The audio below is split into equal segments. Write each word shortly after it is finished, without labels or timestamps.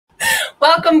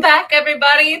Welcome back,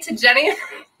 everybody, to Jenny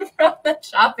from the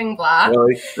Shopping Block.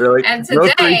 Really? And today,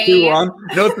 no 3, 2, 1.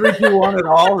 No 3, 2, 1 at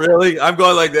all. Really? I'm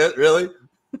going like that. Really?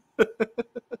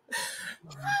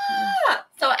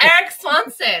 So Erik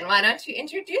Swanson, why don't you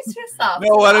introduce yourself?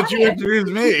 No, why don't you introduce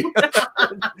me?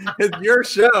 It's your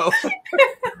show.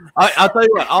 I'll tell you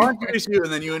what. I'll introduce you,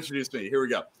 and then you introduce me. Here we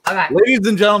go. Okay. Ladies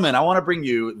and gentlemen, I want to bring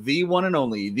you the one and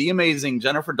only, the amazing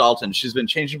Jennifer Dalton. She's been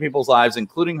changing people's lives,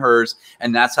 including hers,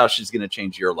 and that's how she's going to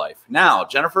change your life. Now,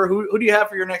 Jennifer, who do you have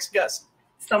for your next guest?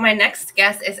 So my next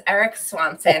guest is Erik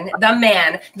Swanson, the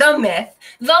man, the myth,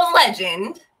 the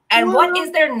legend. And what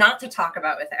is there not to talk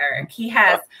about with Erik? He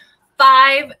has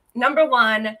 5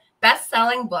 #1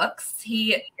 best-selling books.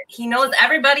 He knows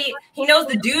everybody. He knows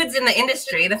the dudes in the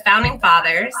industry, the founding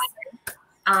fathers.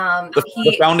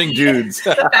 The founding dudes.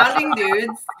 The founding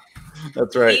dudes.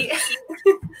 That's right.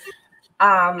 So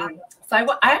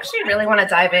I actually really want to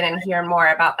dive in and hear more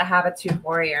about the Habitude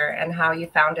Warrior and how you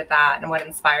founded that and what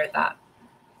inspired that.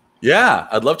 Yeah,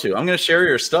 I'd love to. I'm going to share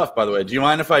your stuff, by the way. Do you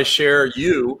mind if I share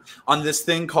you on this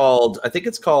thing called, I think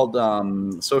it's called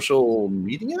social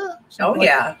media? Oh,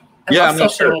 yeah. I'm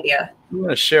social media. I'm going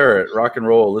to share it. Rock and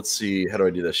roll. Let's see. How do I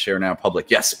do this? Share now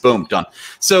public. Yes. Boom. Done.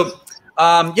 So,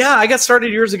 yeah, I got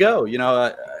started years ago. You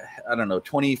know, I don't know,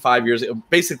 25 years ago,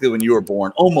 basically when you were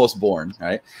born, almost born,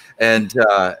 right? And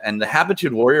the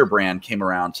Habitude Warrior brand came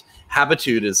around.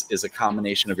 Habitude is a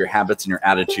combination of your habits and your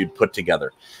attitude put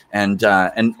together. And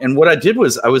what I did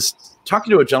was I was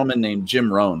talking to a gentleman named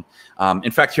Jim Rohn.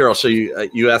 In fact, here, I'll show you.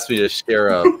 You asked me to share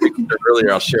a picture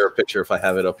earlier. I'll share a picture if I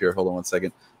have it up here. Hold on one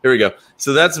second. Here we go.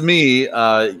 So that's me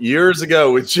years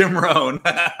ago with Jim Rohn.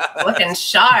 Looking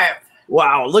sharp.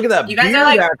 Wow, look at that. You guys are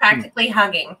like practically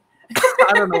hugging.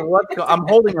 I don't know what I'm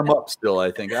holding him up still.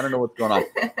 I think I don't know what's going on.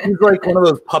 He's like one of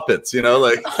those puppets, you know,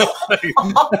 like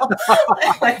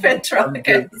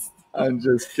ventriloquist. I'm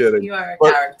just kidding. You are a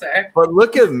character. But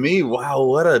look at me! Wow,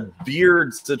 what a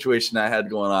beard situation I had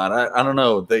going on. I don't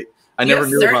know. I never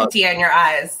knew certainty in your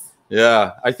eyes.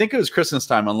 Yeah, I think it was Christmas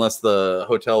time, unless the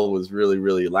hotel was really,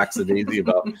 really lackadaisy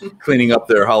about cleaning up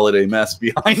their holiday mess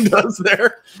behind us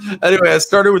there. Anyway, I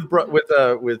started with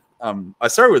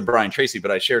Brian Tracy, but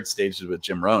I shared stages with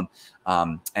Jim Rohn,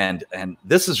 and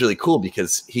this is really cool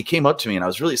because he came up to me, and I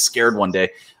was really scared one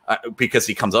day because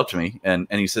he comes up to me and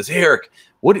he says, "Hey, Erik,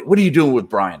 what are you doing with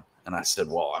Brian?" And I said,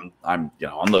 "Well, I'm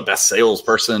the best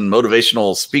salesperson,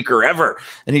 motivational speaker ever."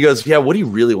 And he goes, "Yeah, what do you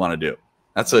really want to do?"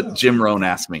 That's what Jim Rohn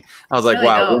asked me. I was like,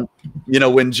 really wow,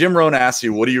 when Jim Rohn asks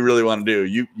you, what do you really want to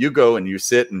do? You go and you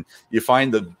sit and you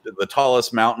find the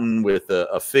tallest mountain with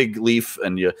a fig leaf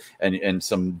and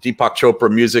some Deepak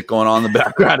Chopra music going on in the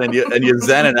background and you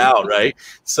zen it out, right?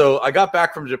 So I got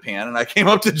back from Japan and I came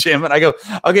up to Jim and I go,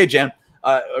 "Okay, Jim,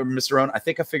 Mr. Rohn, I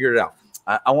think I figured it out.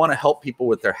 I want to help people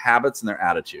with their habits and their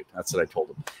attitude." That's what I told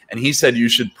him. And he said, "You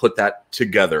should put that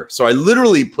together." So I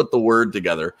literally put the word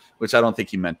together, which I don't think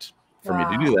he meant for me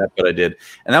to do that, but I did.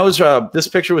 And that was this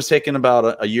picture was taken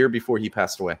about a year before he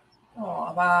passed away.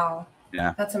 Oh, wow.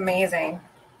 Yeah. That's amazing.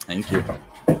 Thank you.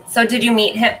 So did you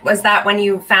meet him? Was that when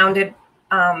you founded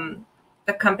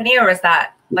the company, or was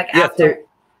that like after so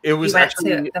it was you went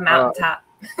actually to the mountaintop?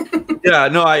 Yeah,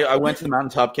 no, I went to the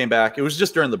mountaintop, came back. It was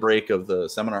just during the break of the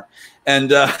seminar. And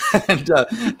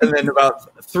then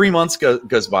about 3 months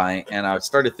goes by, and I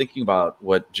started thinking about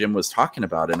what Jim was talking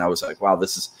about. And I was like, wow,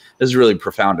 this is really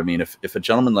profound. I mean, if a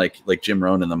gentleman like Jim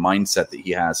Rohn and the mindset that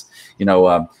he has,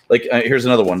 here's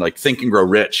another one, like Think and Grow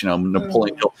Rich,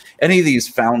 Napoleon Hill, any of these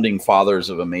founding fathers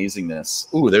of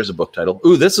amazingness. Ooh, there's a book title.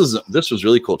 Ooh, this was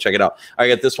really cool. Check it out. I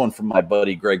got this one from my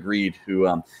buddy, Greg Reed, who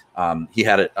he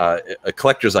had a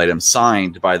collector's item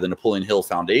signed by the Napoleon Hill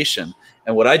Foundation.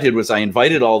 And what I did was I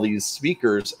invited all these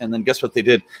speakers, and then guess what they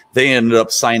did? They ended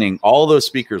up signing all those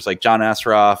speakers, like John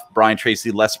Assaraf, Brian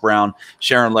Tracy, Les Brown,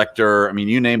 Sharon, Lechter. I mean,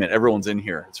 you name it. Everyone's in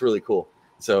here. It's really cool.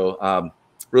 So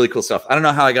really cool stuff. I don't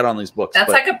know how I got on these books. That's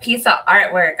like a piece of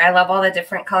artwork. I love all the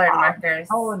different colored markers.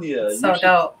 I'm telling you, so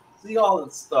dope. See all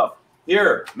this stuff.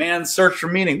 Here, Man's Search for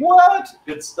Meaning. What?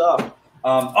 Good stuff.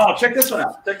 Oh, check this one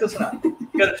out. Check this one out.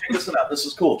 You gotta check this one out. This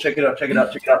is cool. Check it out. Check it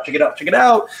out. Check it out. Check it out. Check it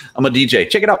out. I'm a DJ.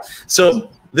 Check it out.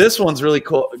 So this one's really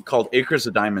cool, called Acres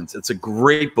of Diamonds. It's a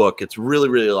great book. It's really,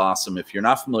 really awesome. If you're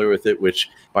not familiar with it,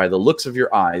 which by the looks of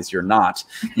your eyes, you're not,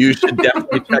 you should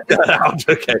definitely check that out.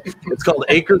 Okay. It's called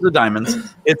Acres of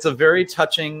Diamonds. It's a very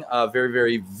touching, very,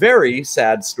 very, very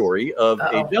sad story of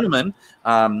a gentleman.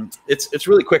 It's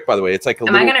really quick, by the way. It's like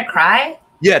Am I gonna cry?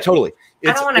 Yeah, totally.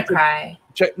 I don't want to cry.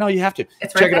 No, you have to.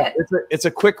 Check it out. It's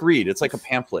a quick read. It's like a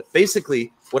pamphlet.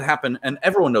 Basically, what happened, and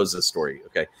everyone knows this story,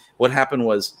 okay? What happened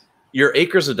was your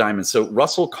acres of diamonds. So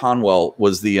Russell Conwell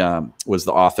was the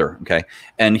author, okay,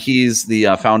 and he's the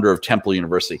founder of Temple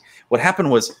University. What happened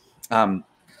was, I'm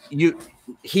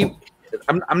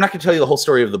not going to tell you the whole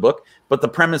story of the book, but the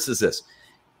premise is this: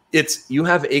 you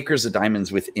have acres of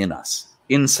diamonds within us,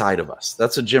 inside of us.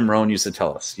 That's what Jim Rohn used to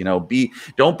tell us. You know,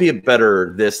 don't be a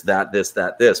better this, that, this,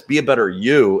 that, this. Be a better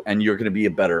you, and you're going to be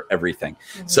a better everything.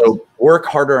 Mm-hmm. So work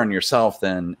harder on yourself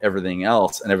than everything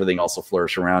else, and everything else will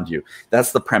flourish around you.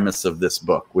 That's the premise of this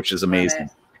book, which is amazing.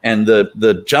 And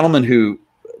the gentleman who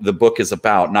the book is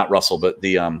about, not Russell, but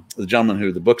the gentleman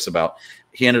who the book's about,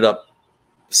 he ended up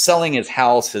selling his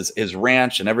house, his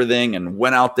ranch and everything, and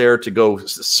went out there to go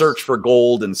search for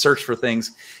gold and search for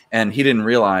things. And he didn't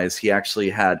realize he actually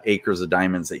had acres of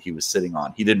diamonds that he was sitting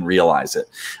on. He didn't realize it.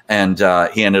 And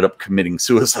he ended up committing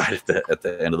suicide at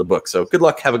the end of the book. So good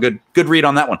luck. Have a good read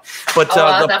on that one. But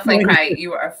I'll definitely cry.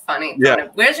 You are funny. Yeah.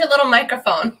 Where's your little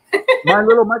microphone? My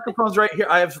little microphone's right here.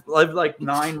 I have like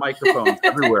 9 microphones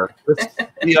everywhere.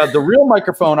 The real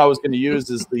microphone I was going to use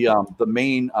is the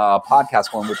main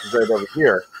podcast one, which is right over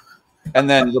here. And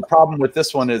then the problem with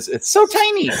this one is it's so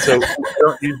tiny. So I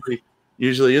don't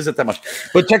usually use it that much.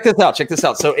 But check this out. Check this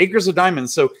out. So Acres of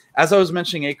Diamonds. So as I was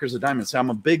mentioning Acres of Diamonds, so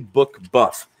I'm a big book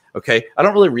buff. Okay. I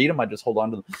don't really read them. I just hold on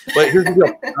to them. But here's the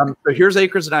deal. So here's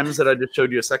Acres of Diamonds that I just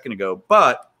showed you a second ago.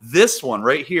 But this one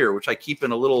right here, which I keep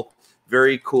in a little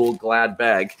very cool Glad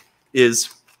bag,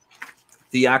 is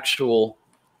the actual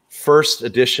first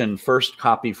edition, first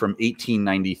copy from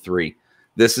 1893.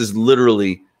 This is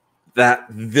literally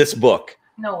this book.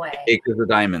 No way. Acres of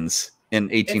Diamonds in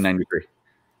 1893.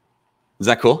 Is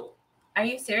that cool? Are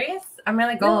you serious? I'm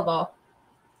really gullible.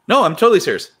 No, I'm totally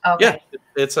serious. Okay.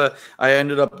 Yeah, I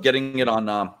ended up getting it on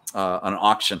an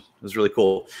auction. It was really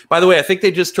cool. By the way, I think they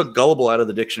just took gullible out of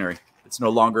the dictionary. It's no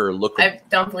longer lookable. I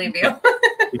don't believe you.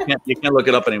 You can't look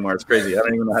it up anymore. It's crazy. I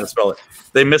don't even know how to spell it.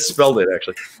 They misspelled it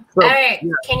actually. So, all right.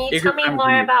 Yeah, can you tell me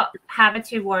more about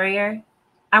Habitude Warrior?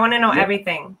 I want to know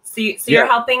everything. So you're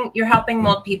helping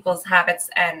mold people's habits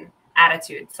and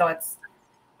attitude. So it's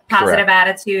positive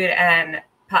attitude and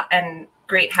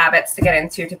great habits to get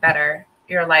into to better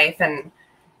your life, and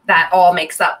that all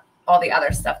makes up all the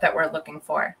other stuff that we're looking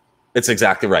for. It's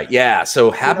exactly right. Yeah.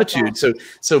 So Habitude.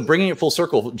 So bringing it full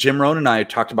circle, Jim Rohn and I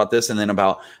talked about this, and then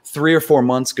about 3 or 4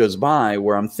 months goes by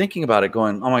where I'm thinking about it,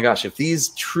 going, oh my gosh, if these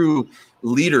true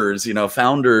leaders,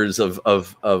 founders of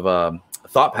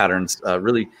thought patterns,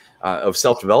 really of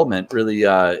self-development, really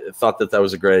thought that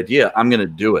was a great idea, I'm going to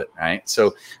do it. Right.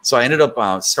 So I ended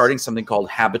up starting something called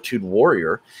Habitude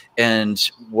Warrior. And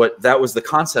what that was the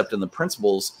concept and the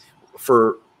principles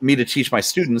for me to teach my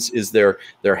students is their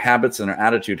habits and their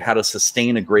attitude, how to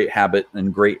sustain a great habit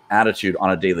and great attitude on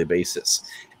a daily basis,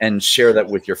 and share that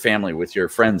with your family, with your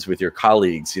friends, with your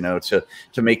colleagues, to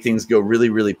make things go really,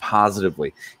 really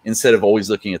positively instead of always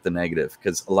looking at the negative.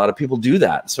 Because a lot of people do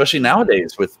that, especially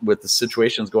nowadays with the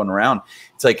situations going around.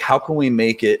 It's like, how can we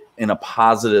make it in a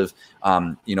positive,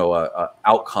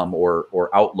 outcome or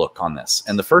outlook on this?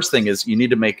 And the first thing is you need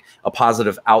to make a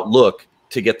positive outlook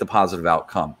to get the positive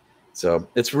outcome. So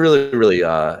it's really, really,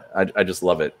 I just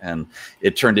love it. And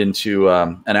it turned into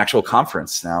an actual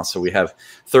conference now. So we have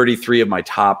 33 of my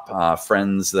top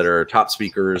friends that are top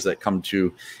speakers that come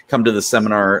to the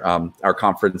seminar, our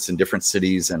conference in different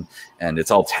cities, and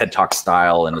it's all TED Talk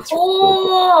style, and it's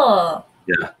cool.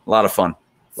 Yeah, a lot of fun.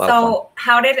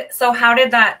 How did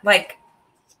that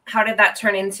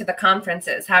turn into the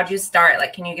conferences? How'd you start?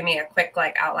 Like, can you give me a quick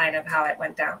outline of how it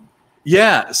went down?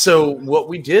 Yeah. So what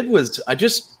we did was I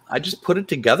just put it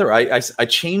together. I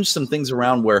changed some things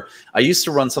around where I used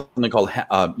to run something called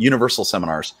Universal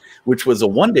Seminars, which was a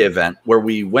one-day event where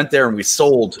we went there and we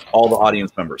sold all the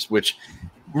audience members, which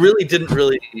really didn't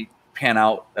pan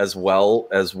out as well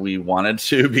as we wanted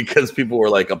to, because people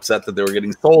were upset that they were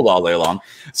getting sold all day long.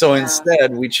 So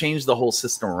instead, we changed the whole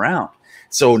system around.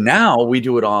 So now we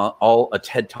do it all a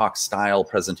TED Talk style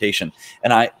presentation,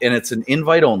 and it's an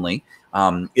invite only.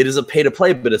 It is a pay to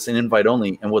play, but it's an invite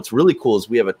only. And what's really cool is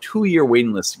we have a 2-year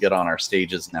waiting list to get on our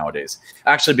stages nowadays.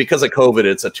 Actually, because of COVID,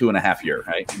 it's a 2.5 year,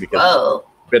 right? Because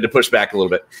we had to push back a little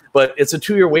bit, but it's a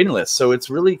 2-year waiting list. So it's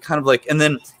really kind of and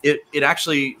then it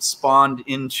actually spawned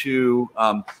into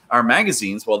our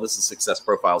magazines. Well, this is Success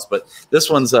Profiles, but this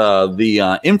one's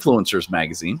the Influencers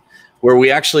magazine, where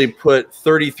we actually put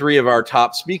 33 of our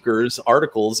top speakers'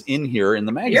 articles in here in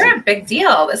the magazine. You're a big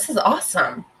deal. This is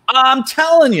awesome. I'm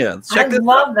telling you. I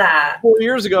love that. 4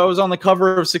 years ago, I was on the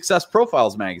cover of Success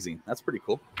Profiles magazine. That's pretty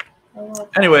cool.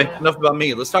 Anyway, enough about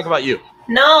me. Let's talk about you.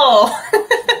 No.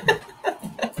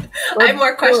 I have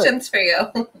more questions for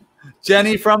you.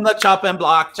 Jenny from the Chop and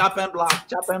Block.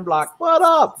 What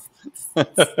up?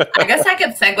 I guess I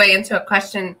could segue into a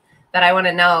question that I want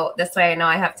to know. This way I know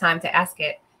I have time to ask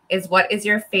it. Is what is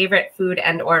your favorite food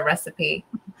and or recipe?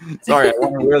 Sorry, I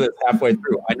want to wear this halfway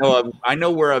through. I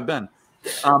know where I've been.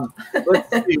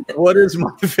 Let's see. What is my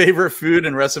favorite food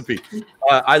and recipe?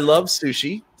 I love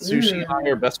sushi. Sushi and I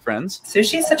are best friends.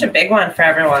 Sushi is such a big one for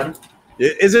everyone.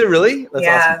 Is it really? That's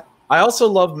yeah. Awesome. I also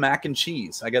love mac and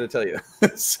cheese. I got to tell you.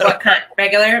 So, what kind?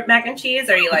 Regular mac and cheese,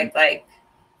 or you like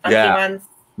funky ones?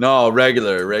 No,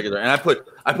 regular. And I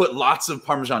put lots of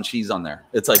Parmesan cheese on there.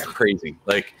 It's like crazy.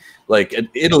 Like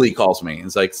Italy calls me.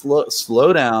 It's like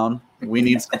slow down. We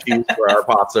need some cheese for our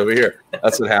pots over here.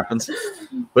 That's what happens.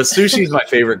 But sushi is my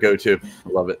favorite go-to. I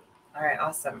love it. All right,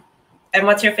 awesome. And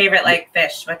what's your favorite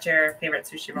fish? What's your favorite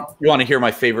sushi roll? You want to hear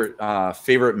my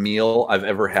favorite meal I've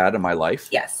ever had in my life?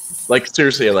 Yes. Like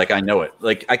seriously, like I know it.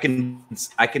 Like I can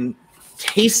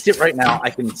taste it right now.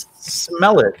 I can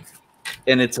smell it,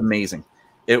 and it's amazing.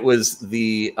 It was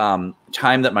the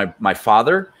time that my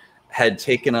father had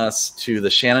taken us to the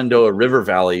Shenandoah River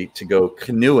Valley to go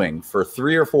canoeing for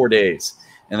 3 or 4 days.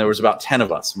 And there was about 10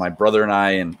 of us, my brother and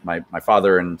I and my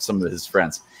father and some of his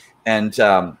friends. And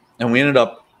we ended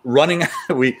up running.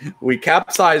 We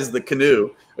capsized the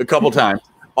canoe a couple times.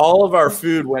 All of our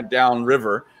food went down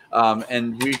river.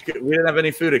 And we didn't have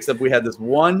any food except we had this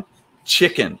one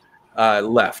chicken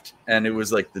left. And it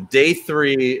was like the day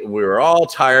 3. We were all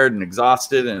tired and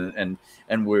exhausted and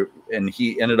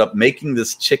he ended up making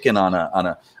this chicken on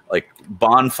a like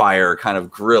bonfire kind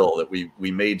of grill that we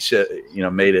made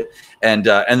made it. And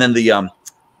then the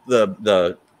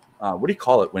what do you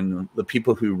call it when the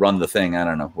people who run the thing, I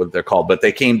don't know what they're called, but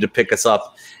they came to pick us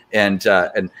up and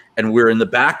we're in the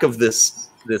back of this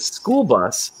school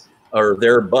bus or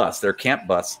their camp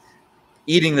bus,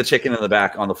 eating the chicken in the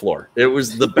back on the floor. It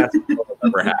was the best meal I've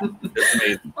ever had. It's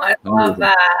amazing. I love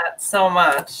that so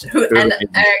much. And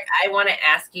Eric, I want to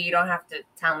ask you, you don't have to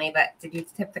tell me, but did you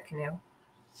tip the canoe?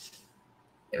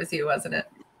 It was you, wasn't it?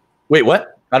 Wait,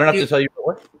 what? I don't have to tell you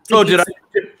what? Did I?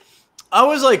 I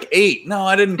was like 8. No,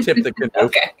 I didn't tip the canoe.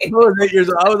 Okay. I was 8 years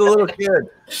old. I was a little kid.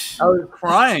 I was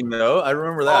crying though. I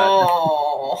remember that.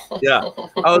 Oh. Yeah.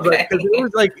 I was like, because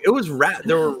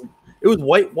it was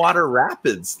whitewater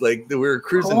rapids. Like we were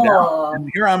cruising down. And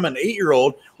here I'm an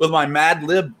 8-year-old with my Mad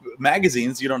Lib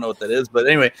magazines. You don't know what that is, but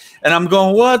anyway. And I'm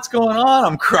going, what's going on?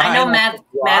 I'm crying. I know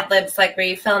Mad Lib's like where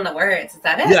you fill in the words. Is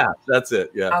that it? Yeah, that's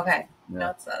it. Yeah. Okay. Yeah. No,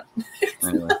 it's not.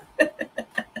 Anyway.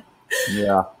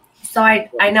 Yeah. So I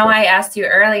know I asked you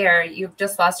earlier, you've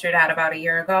just lost your dad about a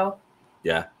year ago.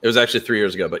 Yeah. It was actually 3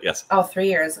 years ago, but yes. Oh, 3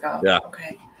 years ago. Yeah.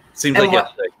 Okay. Seems like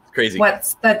yesterday. It's crazy.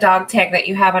 What's the dog tag that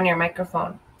you have on your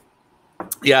microphone?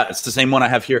 Yeah, it's the same one I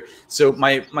have here. So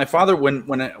my father,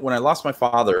 when I lost my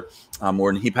father,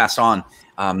 when he passed on,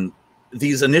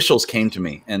 these initials came to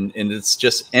me, and it's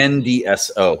just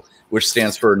NDSO, which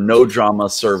stands for No Drama,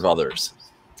 Serve Others,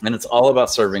 and it's all about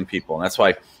serving people, and that's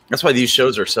why these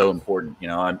shows are so important. You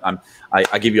know,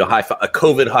 I give you a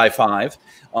COVID high five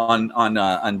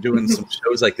on doing some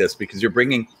shows like this because you're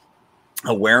bringing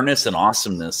awareness and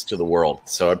awesomeness to the world.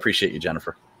 So I appreciate you,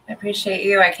 Jennifer. I appreciate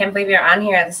you. I can't believe you're on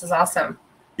here. This is awesome.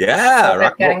 Yeah. So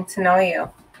good getting to know you.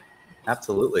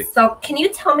 Absolutely. So can you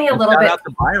tell me a little bit? Shout out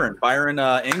to Byron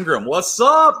Ingram. What's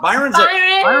up? Byron's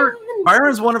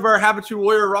one of our Habitual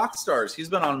Warrior rock stars. He's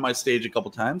been on my stage a couple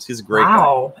times. He's a great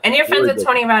guy. And you're friends with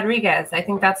Tony Rodriguez. I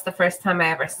think that's the first time I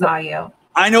ever saw you.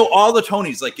 I know all the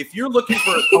Tonys. Like if you're looking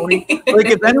for a Tony, like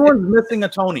if anyone's missing a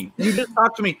Tony, you just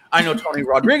talk to me. I know Tony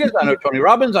Rodriguez. I know Tony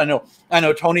Robbins. I know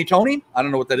Tony. I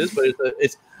don't know what that is, but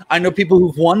it's I know people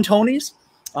who've won Tonys.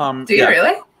 Do you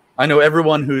really? I know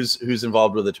everyone who's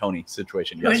involved with the Tony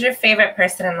situation. Yes. Who's your favorite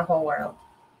person in the whole world?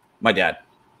 My dad.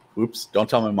 Oops! Don't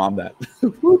tell my mom that.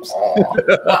 Oops.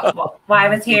 Why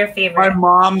was he your favorite? My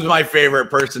mom's my favorite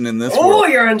person in this world. Oh,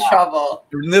 you're in trouble.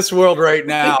 In this world right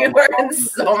now. You're in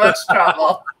so much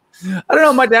trouble. I don't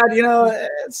know. My dad,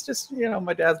 it's just,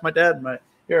 my dad's my dad.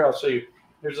 Here, I'll show you.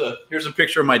 Here's a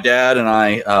picture of my dad and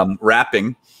I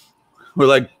rapping. We're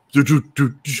like,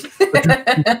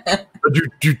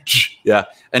 yeah.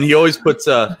 And he always puts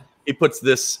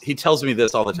this, he tells me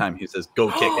this all the time. He says,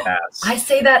 go kick ass. I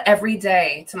say that every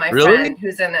day to my friend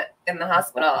who's in the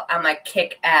hospital. I'm like,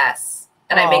 kick ass.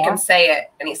 And I make him say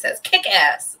it. And he says, kick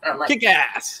ass. And I'm like, kick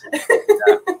ass. Yeah,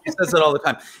 he says that all the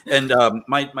time. And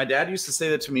my dad used to say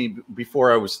that to me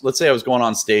before let's say I was going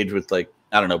on stage with like,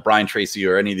 I don't know, Brian Tracy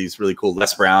or any of these really cool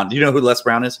Les Brown. Do you know who Les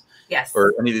Brown is? Yes.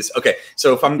 Or any of these? Okay.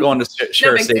 So if I'm going to share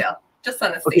no a big stage. Deal. Just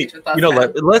on a stage with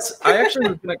us. I actually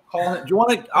was going to call him. Do you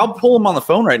want to? I'll pull him on the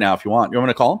phone right now if you want. You want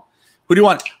me to call him? Who do you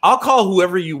want? I'll call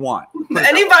whoever you want.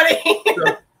 Anybody.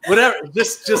 Whatever,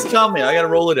 just tell me. I got a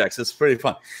Rolodex. It's pretty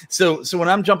fun. So when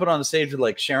I'm jumping on the stage with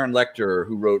like Sharon Lechter,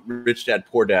 who wrote Rich Dad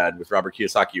Poor Dad with Robert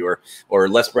Kiyosaki, or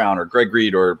Les Brown, or Greg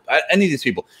Reed, or any of these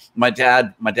people, my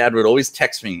dad would always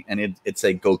text me, and it'd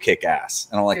say "Go kick ass,"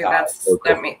 and I'm like, dude, oh, that's so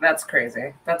cool. that's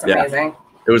crazy. That's amazing.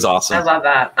 Yeah, it was awesome. I love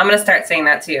that. I'm gonna start saying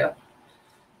that to you.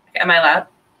 Am I allowed?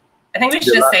 I think we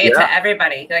should just say it to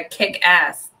everybody. Like, kick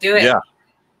ass. Do it.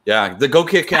 Yeah, the Go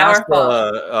Kick Ass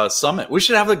summit. We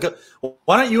should have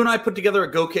why don't you and I put together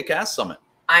a Go Kick Ass summit?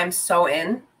 I'm so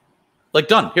in. Like,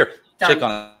 done. Here, shake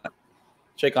on it.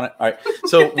 Shake on it. All right.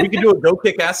 So we can do a Go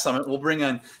Kick Ass summit. We'll bring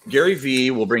in Gary Vee.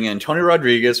 We'll bring in Tony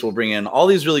Rodriguez. We'll bring in all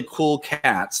these really cool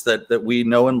cats that we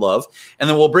know and love. And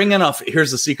then we'll bring in here's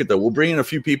the secret, though. We'll bring in a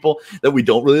few people that we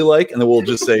don't really like. And then we'll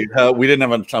just say, we didn't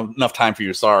have enough time for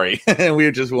you. Sorry. And we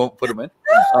just won't put them in.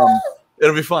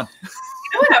 It'll be fun.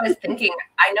 You know what I was thinking?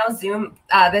 I know Zoom,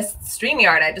 this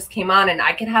StreamYard, I just came on, and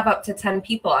I could have up to 10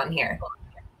 people on here.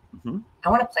 Mm-hmm. I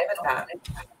want to play with that.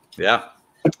 Yeah.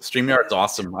 StreamYard's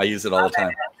awesome. I use it all the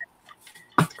time.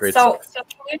 Great. So can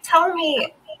you tell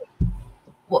me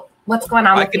what's going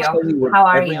on with you? How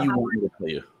are you? Want me to tell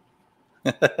you.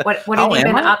 What have you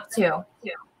been up to?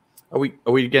 Are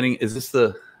we getting,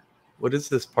 what is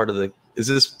this part of is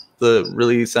this the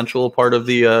really central part of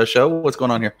the show? What's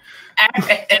going on here?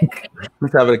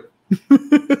 Let's have it.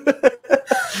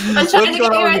 I'm trying to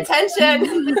get your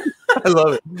attention. I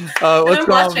love it. What's I'm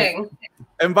watching.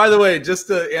 And by the way, just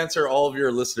to answer all of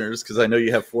your listeners, because I know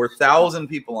you have 4,000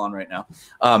 people on right now.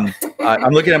 I'm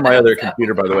looking at my other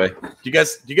computer, by the way. Do you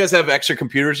guys have extra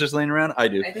computers just laying around? I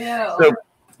do. I do. So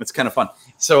it's kind of fun.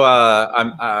 So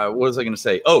what was I going to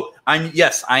say? Oh, I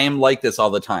am like this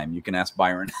all the time. You can ask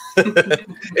Byron.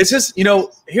 It's just,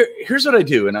 here's what I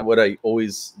do. And what I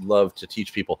always love to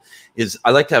teach people is I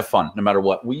like to have fun no matter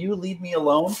what. Will you leave me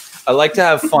alone? I like to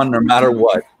have fun no matter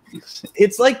what.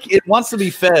 It's like it wants to be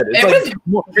fed.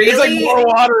 It's like more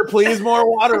water, please, more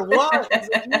water. What?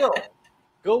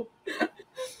 Go.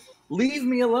 Leave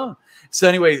me alone. So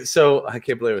anyway, I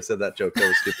can't believe I said that joke. That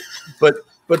was stupid.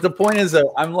 But the point is that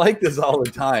I'm like this all the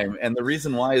time, and the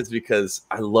reason why is because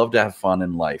I love to have fun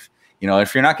in life.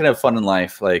 If you're not going to have fun in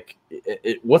life, like,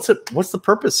 what's the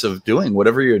purpose of doing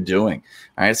whatever you're doing?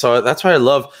 All right. So that's why I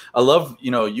love,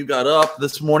 you got up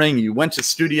this morning, you went to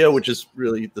studio, which is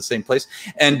really the same place.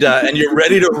 And you're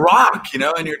ready to rock,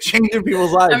 and you're changing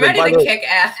people's lives. I'm ready to kick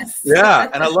ass. Yeah.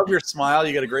 And I love your smile.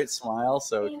 You got a great smile.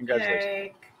 So congratulations.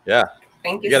 Erik. Yeah.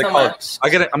 Thank you so much. I'm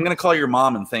going to call your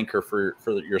mom and thank her for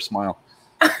your smile.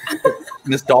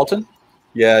 Miss Dalton.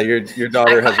 Yeah. Your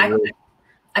daughter has a really,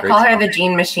 I call her the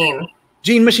Gene Machine.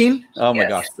 Gene Machine? Oh my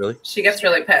gosh, really? She gets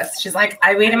really pissed. She's like,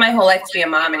 I waited my whole life to be a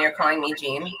mom and you're calling me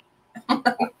Gene.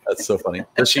 That's so funny.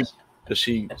 Does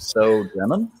she sew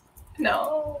denim?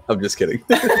 No. I'm just kidding.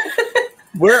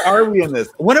 Where are we in this?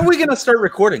 When are we going to start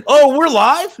recording? Oh, we're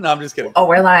live? No, I'm just kidding. Oh,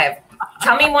 we're live.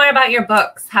 Tell me more about your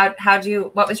books.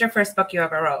 What was your first book you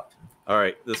ever wrote? All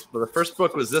right. The first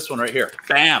book was this one right here.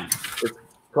 Bam. It's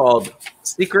called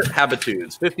Secret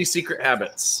Habitudes, 50 Secret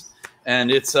Habits.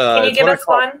 And it's Can you give us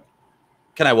one?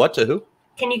 Can I what to who?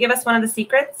 Can you give us one of the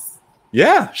secrets?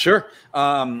 Yeah, sure.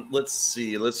 Let's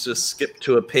see. Let's just skip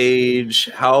to a page.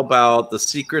 How about the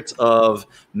secrets of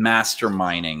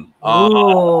masterminding?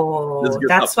 Oh,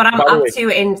 that's what I'm up to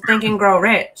in Think and Grow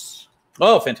Rich.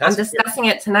 Oh, fantastic. I'm discussing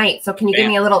it tonight. So can you give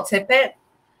me a little tidbit?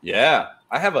 Yeah.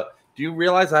 Do you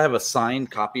realize I have a signed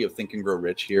copy of Think and Grow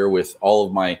Rich here with all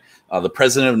of my, the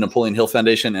president of Napoleon Hill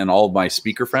Foundation and all of my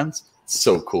speaker friends?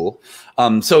 So cool.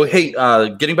 So, hey,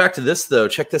 getting back to this, though,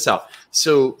 check this out.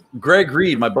 So Greg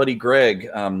Reed, my buddy Greg,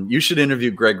 you should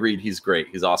interview Greg Reed. He's great.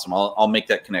 He's awesome. I'll make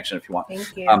that connection if you want.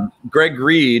 Thank you. Greg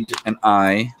Reed and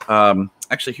I,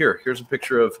 actually, here's a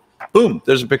picture of, boom,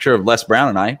 there's a picture of Les Brown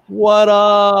and I. What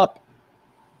up?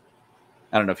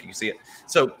 I don't know if you can see it.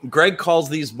 So Greg calls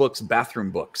these books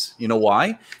bathroom books. You know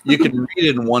why? You can read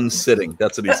it in one sitting.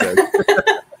 That's what he said.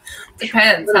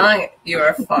 Depends. How long you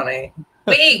are funny.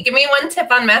 Wait, give me one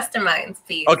tip on masterminds,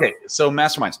 please. Okay, so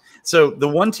masterminds. So the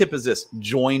one tip is this: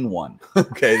 join one.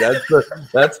 Okay,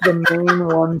 that's the main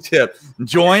one tip.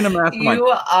 Join a mastermind. You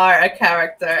are a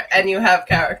character, and you have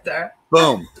character.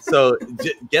 Boom. So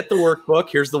get the workbook.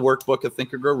 Here's the workbook of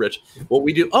Think and Grow Rich. What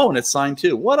we do. Oh, and it's signed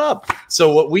too. What up?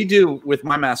 So what we do with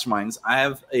my masterminds, I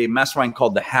have a mastermind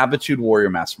called the Habitude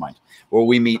Warrior Mastermind, where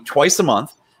we meet twice a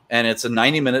month, and it's a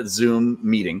 90-minute Zoom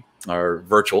meeting. are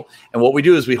virtual. And what we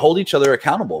do is we hold each other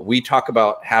accountable. We talk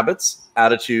about habits,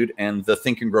 attitude, and the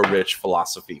Think and Grow Rich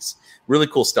philosophies. Really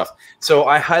cool stuff. So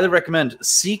I highly recommend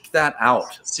seek that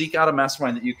out. Seek out a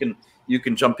mastermind that you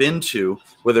can jump into,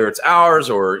 whether it's ours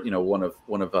or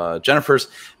one of Jennifer's.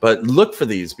 But look for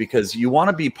these because you want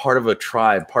to be part of a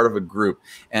tribe, part of a group,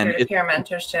 and peer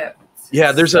mentorship.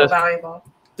 Yeah, there's so valuable.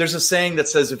 There's a saying that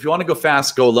says, if you want to go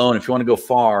fast, go alone. If you want to go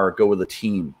far, go with a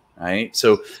team. Right.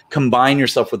 So combine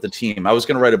yourself with the team. I was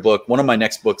going to write a book. One of my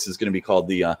next books is going to be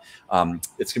called it's going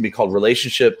to be called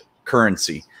Relationship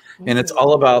Currency. And it's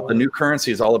all about, the new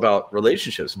currency is all about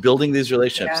relationships, building these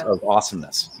relationships of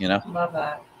awesomeness, Love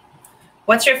that.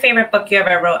 What's your favorite book you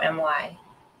ever wrote and why?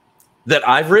 That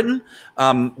I've written?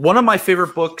 One of my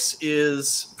favorite books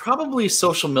is probably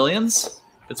Social Millions.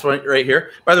 It's right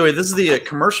here. By the way, this is the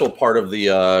commercial part of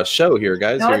the show here,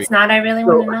 guys. No, it's not. I really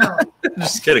want to know.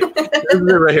 Just kidding. This is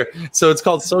it right here. So it's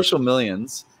called Social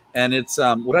Millions. And it's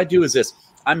what I do is this.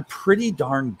 I'm pretty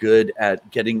darn good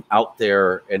at getting out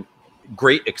there and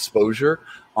great exposure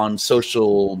on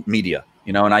social media.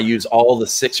 And I use all the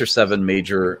 6 or 7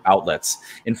 major outlets.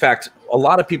 In fact, a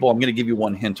lot of people, I'm going to give you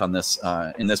one hint on this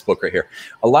in this book right here.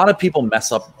 A lot of people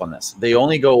mess up on this. They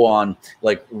only go on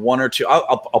like 1 or 2.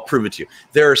 I'll prove it to you.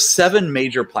 There are 7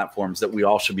 major platforms that we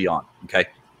all should be on. Okay.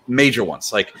 Major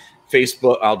ones like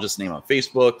Facebook. I'll just name them: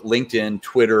 Facebook, LinkedIn,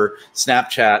 Twitter,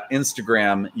 Snapchat,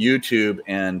 Instagram, YouTube,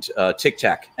 and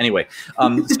TikTok. Anyway,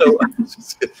 so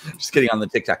just kidding on the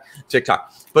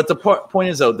TikTok. But the point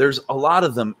is, though, there's a lot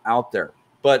of them out there.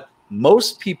 But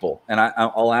most people, and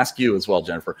I'll ask you as well,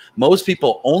 Jennifer, most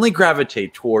people only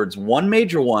gravitate towards one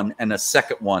major one and a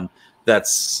second one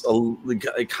that's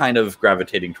kind of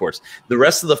gravitating towards. The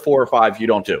rest of the 4 or 5 you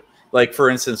don't do. Like, for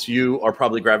instance, you are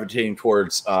probably gravitating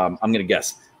towards, I'm going to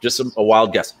guess, just a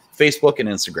wild guess, Facebook and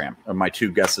Instagram are my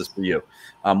 2 guesses for you.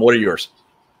 What are yours?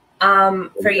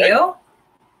 For you?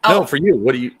 No, for you.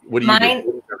 What do you mine,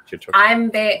 do?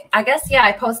 I guess,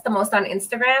 I post the most on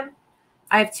Instagram.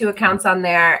 I have 2 accounts on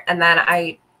there, and then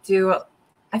I feel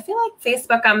like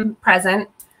Facebook I'm present,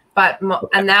 but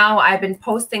and now I've been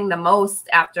posting the most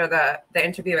after the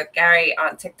interview with Gary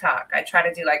on TikTok. I try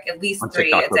to do like at least 3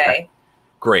 TikTok, a day. Okay.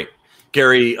 Great.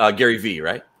 Gary V,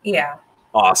 right? Yeah.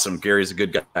 Awesome. Gary's a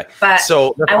good guy. But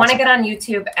so I want to get on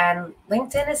YouTube, and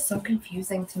LinkedIn is so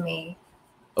confusing to me.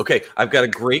 Okay. I've got a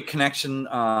great connection.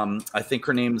 I think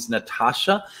her name's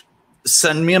Natasha.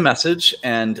 Send me a message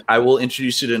and I will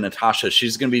introduce you to Natasha.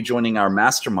 She's going to be joining our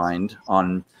mastermind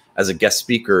as a guest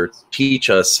speaker, teach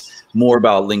us more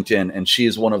about LinkedIn. And she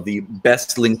is one of the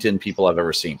best LinkedIn people I've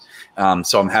ever seen.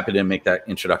 So I'm happy to make that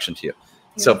introduction to you.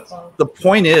 Beautiful. So the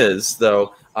point is,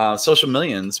 though, Social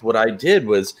Millions, what I did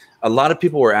was a lot of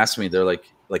people were asking me, they're like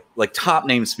top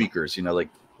name speakers,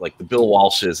 like the Bill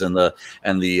Walshes and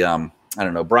the I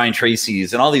don't know, Brian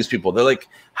Tracy's and all these people. They're like,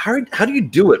 how do you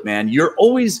do it, man? You're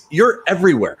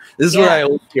everywhere. This is what I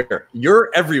always hear.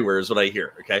 You're everywhere is what I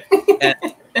hear. Okay.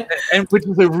 And which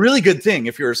is a really good thing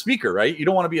if you're a speaker, right? You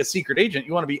don't want to be a secret agent.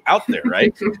 You want to be out there,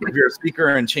 right? If you're a speaker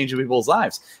and changing people's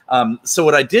lives. So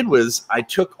what I did was I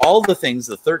took all the things,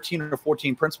 the 13 or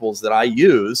 14 principles that I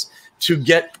use to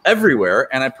get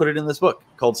everywhere, and I put it in this book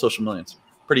called Social Millions.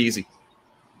 Pretty easy.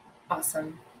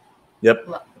 Awesome. Yep.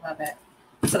 Love it.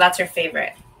 So that's your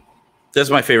favorite.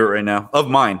 That's my favorite right now of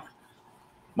mine.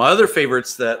 My other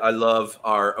favorites that I love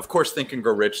are, of course, Think and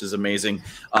Grow Rich is amazing.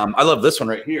 I love this one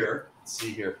right here. Let's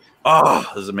see here. Oh,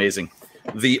 this is amazing.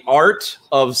 The Art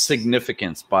of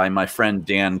Significance by my friend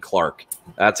Dan Clark.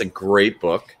 That's a great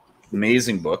book.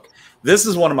 Amazing book. This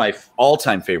is one of my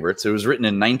all-time favorites. It was written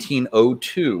in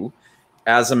 1902,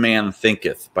 As a Man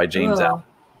Thinketh by James Allen.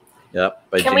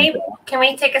 Yep. Can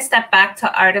we take a step back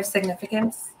to Art of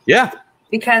Significance? Yeah.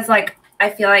 Because I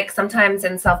feel like sometimes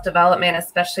in self-development,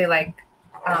 especially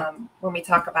when we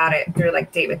talk about it through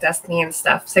Date with Destiny and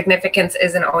stuff, significance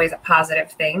isn't always a positive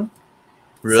thing.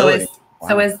 Really?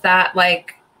 So is that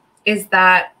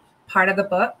part of the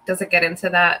book? Does it get into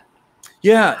that?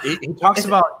 Yeah, he talks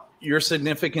about your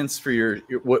significance for your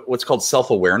what's called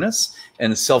self-awareness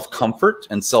and self-comfort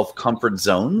and self-comfort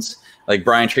zones. Like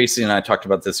Brian Tracy and I talked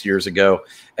about this years ago,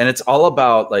 and it's all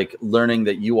about learning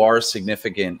that you are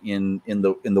significant in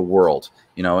the world,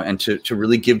 and to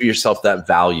really give yourself that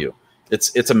value.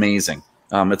 It's amazing.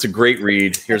 It's a great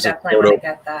read. Here's a photo.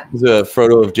 Here's a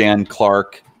photo of Dan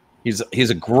Clark. He's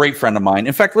a great friend of mine.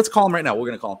 In fact, let's call him right now. We're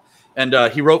gonna call him.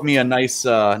 And he wrote me a nice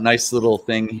little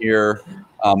thing here.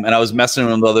 And I was messing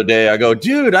with him the other day. I go,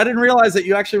 dude, I didn't realize that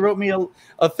you actually wrote me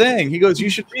a thing. He goes, you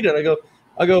should read it.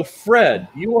 I go, Fred,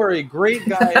 you are a great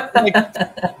guy.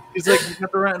 He's like, you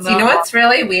got the rent. So you know what's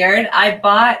really weird? I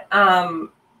bought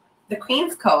the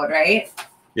Queen's Code, right?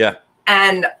 Yeah.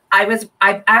 And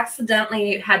I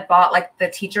accidentally had bought like the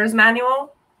teacher's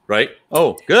manual. Right.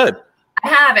 Oh, good. I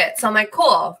have it. So I'm like,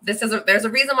 cool. There's a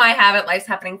reason why I have it. Life's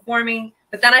happening for me.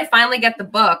 But then I finally get the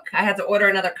book. I had to order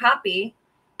another copy,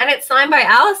 and it's signed by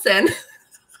Allison.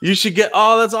 You should get,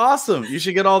 oh, that's awesome. You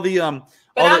should get all the,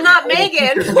 but I'm not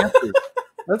Megan.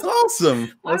 That's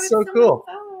awesome. That's so cool.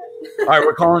 All right.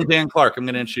 We're calling Dan Clark. I'm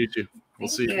going to introduce you. We'll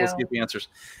see if he answers.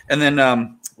 And then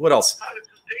what else? Hi, this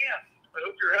is Dan. I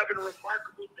hope you're having a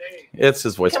remarkable day. It's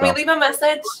his voicemail. Can we leave a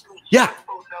message? Yeah.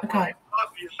 Okay. I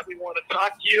obviously want to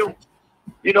talk to you.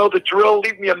 You know the drill.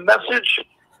 Leave me a message,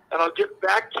 and I'll get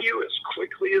back to you as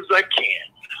quickly as I can.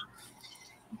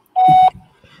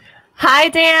 Hi,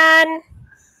 Dan.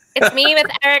 It's me with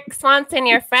Erik Swanson,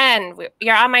 your friend.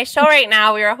 You're on my show right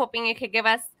now. We were hoping you could give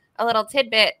us a little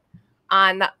tidbit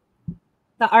on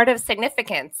the art of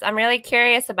significance. I'm really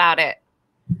curious about it.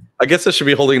 I guess I should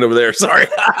be holding it over there. Sorry.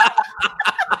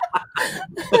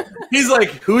 He's like,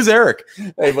 who's Erik?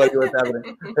 Hey, buddy, what's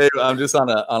happening? Hey, I'm just on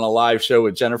a live show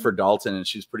with Jennifer Dalton, and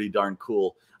she's pretty darn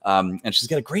cool. And she's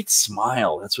got a great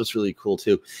smile. That's what's really cool,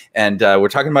 too. And we're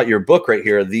talking about your book right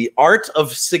here, The Art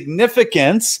of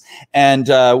Significance. And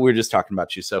we're just talking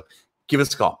about you. So give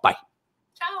us a call. Bye.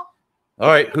 Ciao. All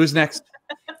right. Who's next?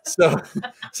 So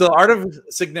Art of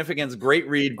Significance, great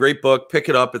read, great book. Pick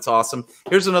it up. It's awesome.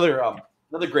 Here's another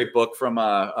great book from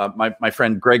my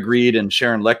friend Greg Reed and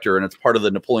Sharon Lechter, and it's part of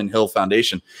the Napoleon Hill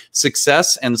Foundation,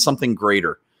 Success and Something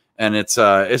Greater. And it's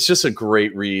just a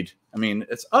great read. I mean,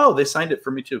 they signed it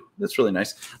for me too. That's really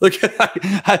nice. Look,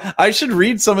 I should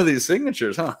read some of these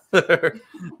signatures, huh?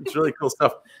 It's really cool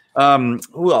stuff.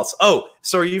 Who else? Oh,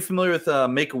 so are you familiar with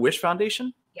Make-A-Wish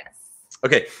Foundation? Yes.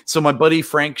 Okay, so my buddy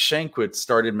Frank Shankwitz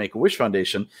started Make-A-Wish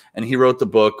Foundation, and he wrote the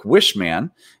book Wish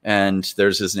Man, and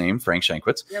there's his name, Frank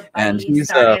Shankwitz. Your buddy and he's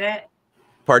started it?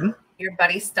 Pardon? Your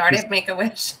buddy started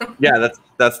Make-A-Wish? Yeah,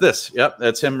 that's this. Yep,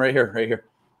 that's him right here,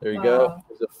 There you go.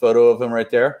 There's a photo of him right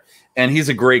there. And he's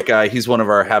a great guy. He's one of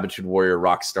our Habitude Warrior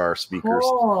rock star speakers.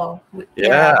 Cool.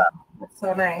 Yeah. That's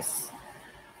so nice.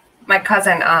 My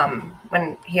cousin,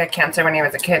 when he had cancer when he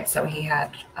was a kid, so he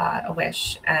had a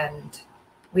wish, and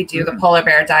we do the polar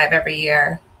bear dive every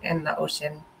year in the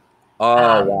ocean.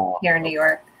 Oh, wow. Here in New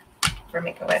York for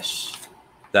Make-A-Wish.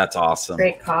 That's awesome.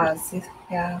 Great cause.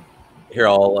 Yeah. Here,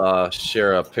 I'll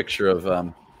share a picture of,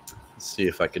 let's see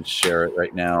if I can share it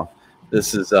right now.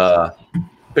 This is a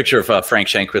picture of Frank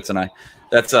Shankwitz and I.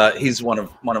 That's he's one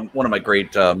of my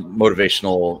great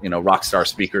motivational, rock star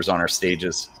speakers on our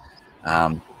stages.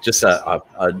 Just a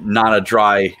not a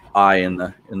dry eye in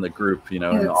the group, in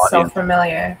the audience. So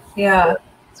familiar. Yeah.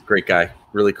 It's a great guy,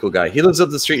 really cool guy. He lives up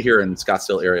the street here in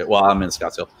Scottsdale area. Well, I'm in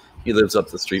Scottsdale. He lives up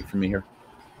the street from me here.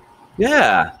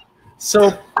 Yeah.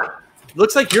 So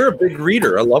looks like you're a big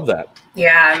reader. I love that.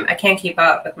 Yeah, I can't keep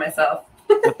up with myself.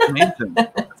 That's amazing.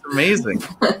 That's amazing.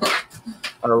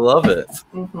 I love it.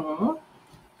 Mm-hmm.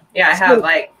 Yeah, I have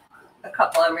like a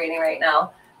couple I'm reading right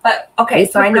now. But okay,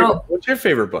 so I know. What's your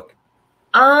favorite book?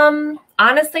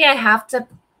 Honestly, I have to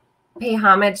pay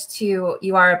homage to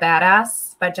You Are a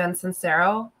Badass by Jen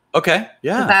Sincero. Okay,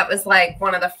 yeah. That was like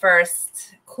one of the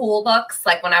first cool books,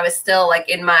 like when I was still like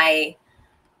in my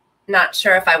not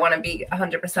sure if I want to be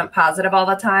 100% positive all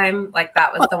the time. Like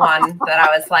that was the one that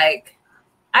I was like,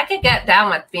 I could get down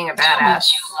with being a badass.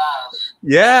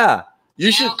 Yeah.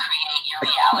 You should create your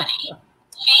reality.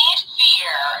 Feed fear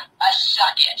a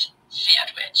suck it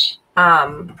sandwich.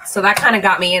 So that kind of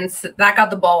got me in, that got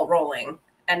the ball rolling.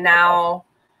 And now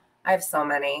I have so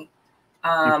many.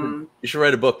 You should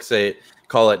write a book,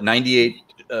 call it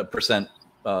 98%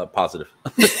 positive.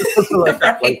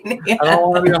 Right, yeah. I don't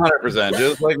want to be 100%,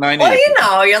 just like 98.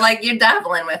 Well, you're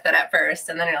dabbling with it at first,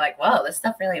 and then you're like, whoa, this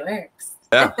stuff really works.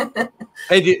 Yeah.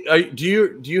 Hey,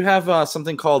 do you have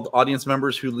something called audience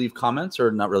members who leave comments,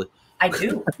 or not really? I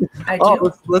do.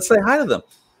 Oh, let's say hi to them.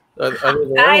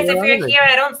 Guys, if you're here,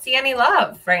 I don't see any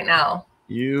love right now.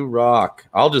 You rock.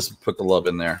 I'll just put the love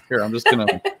in there. Here, I'm just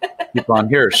gonna keep on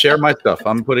here. Share my stuff.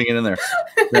 I'm putting it in there.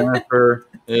 Jennifer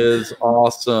is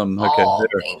awesome. Okay,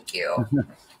 there. Thank you.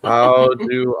 How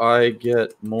do I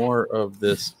get more of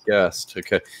this guest?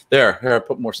 Okay, there. Here, I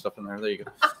put more stuff in there. There you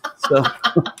go. So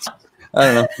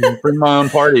I don't know. Bring my own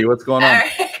party. What's going on?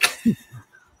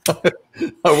 Right.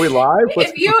 Are we live?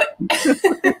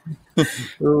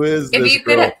 Who is this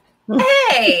girl?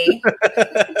 Hey.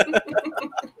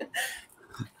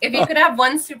 If you could have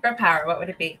one superpower, what would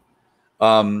it be?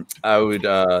 I would.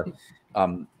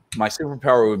 My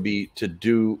superpower would be to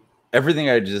do everything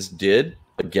I just did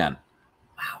again.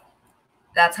 Wow,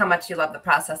 that's how much you love the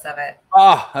process of it.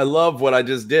 I love what I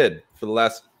just did for the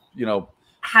last,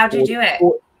 How'd you do it?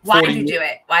 Why did you do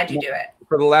it? Why'd you do it?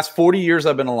 for the last 40 years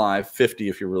I've been alive, 50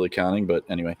 if you're really counting, but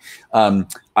anyway,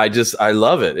 I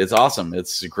love it. It's awesome.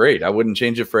 It's great. I wouldn't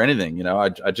change it for anything. You know,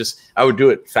 I would do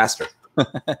it faster.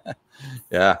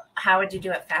 Yeah. How would you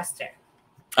do it faster?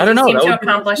 I don't know. You seem to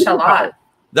accomplish a lot.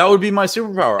 That would be my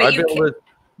superpower. But I'd be able to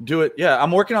do it. Yeah.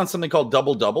 I'm working on something called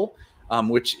double double,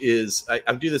 which is I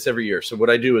do this every year. So what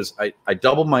I do is I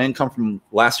double my income from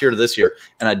last year to this year,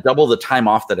 and I double the time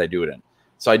off that I do it in.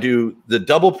 So I do the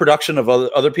double production of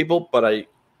other people, but I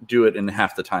do it in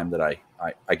half the time that I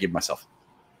give myself.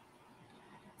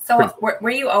 So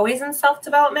were you always in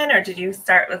self-development, or did you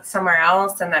start with somewhere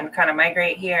else and then kind of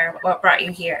migrate here? What brought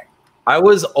you here? I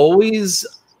was always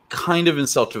kind of in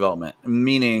self-development,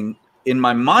 meaning in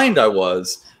my mind I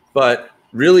was, but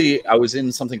really I was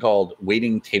in something called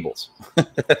waiting tables.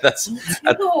 that's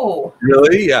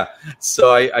really, yeah.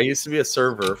 So I used to be a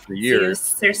server for years.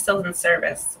 So you're still in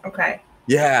service. Okay.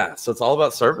 Yeah. So it's all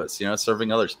about service, you know,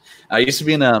 serving others. I used to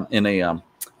be in a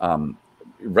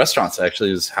restaurants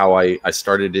actually is how I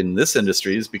started in this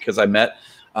industry, is because I met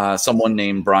someone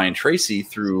named Brian Tracy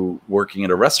through working at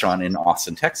a restaurant in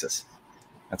Austin, Texas.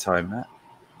 That's how I met.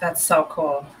 That's so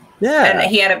cool. Yeah. And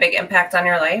he had a big impact on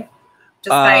your life?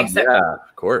 Just yeah,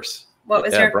 of course. What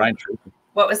was Brian Tracy.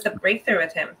 What was the breakthrough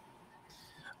with him?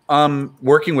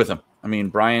 Working with him. I mean,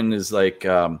 Brian is like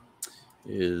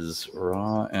is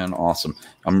raw and awesome.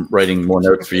 I'm writing more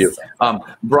notes for you.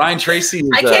 Brian Tracy is,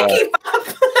 I can't keep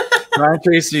up. Brian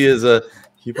Tracy is a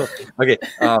keep up. Okay.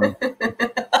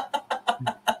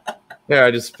 Yeah,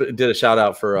 I just did a shout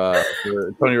out for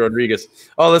Tony Rodriguez.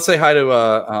 Oh, let's say hi to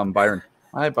Byron.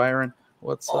 Hi, Byron.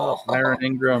 What's up, Byron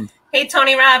Ingram? Hey,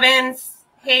 Tony Robbins.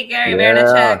 Hey, Gary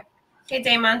Vaynerchuk. Hey,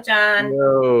 Damon John.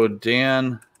 Yo,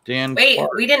 Dan. Wait,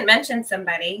 Clark. we didn't mention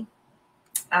somebody.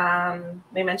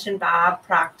 We mentioned Bob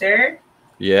Proctor.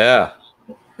 Yeah.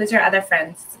 Who's your other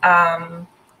friends?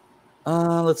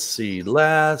 Let's see.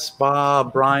 Les,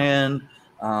 Bob, Brian.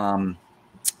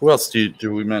 Who else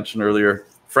do we mention earlier?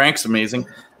 Frank's amazing.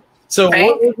 So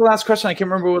Frank? What was the last question? I can't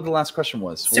remember what the last question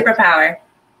was. Superpower.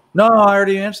 No, I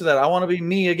already answered that. I want to be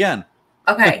me again.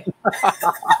 Okay. I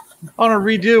want to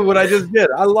redo what I just did.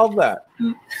 I love that.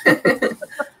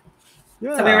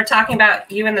 Yeah. So we were talking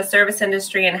about you in the service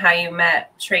industry and how you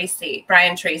met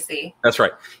Brian Tracy. That's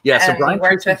right. Yeah. So Brian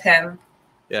worked with him.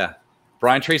 Yeah.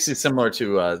 Brian Tracy is similar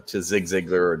to Zig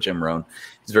Ziglar or Jim Rohn.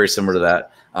 He's very similar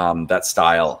to that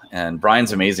style. And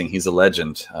Brian's amazing. He's a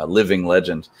legend, a living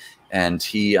legend. And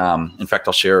he, in fact,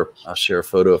 I'll share a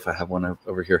photo if I have one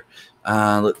over here.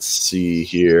 Let's see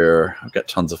here. I've got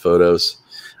tons of photos.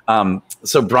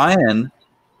 So Brian,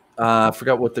 I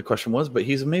forgot what the question was, but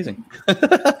he's amazing.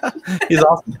 He's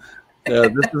awesome.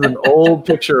 This is an old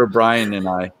picture of Brian and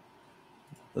I.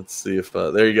 Let's see if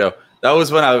there you go. That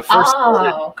was when I first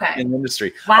started in the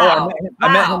industry. Wow.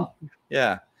 I met him.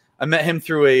 Yeah, I met him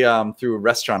through a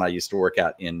restaurant I used to work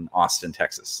at in Austin,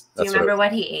 Texas. Do you remember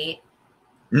what he ate?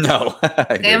 No.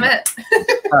 Damn it.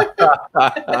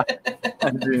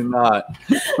 I do not.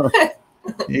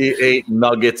 He ate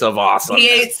nuggets of awesome. He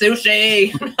ate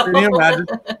sushi. Can you imagine?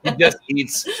 He just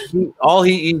eats. All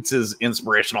he eats is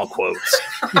inspirational quotes.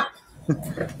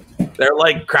 They're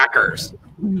like crackers.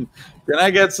 Can I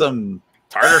get some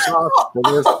tartar sauce for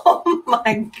this? Oh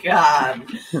my God.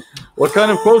 What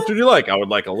kind of quotes would you like? I would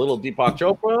like a little Deepak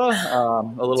Chopra.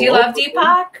 A little. Do you love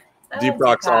Deepak?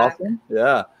 Deepak's awesome.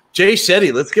 Yeah. Jay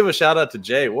Shetty. Let's give a shout out to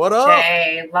Jay. What up?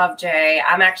 Jay. Love Jay.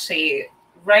 I'm actually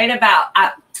right about.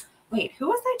 Wait, who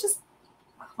was I just?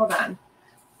 Hold on.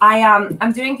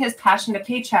 I'm doing his Passion to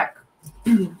Paycheck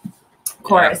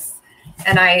course,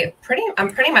 and I'm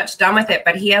pretty much done with it.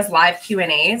 But he has live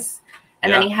Q&As,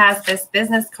 and then he has this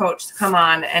business coach come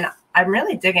on, and I'm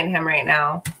really digging him right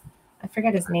now. I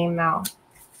forget his name now.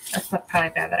 That's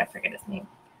probably bad that I forget his name.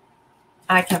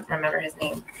 I can't remember his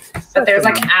name, but there's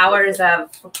like hours of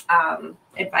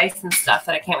advice and stuff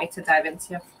that I can't wait to dive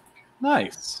into.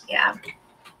 Nice. Yeah.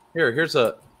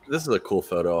 This is a cool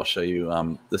photo. I'll show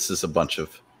you. This is a bunch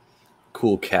of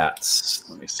cool cats.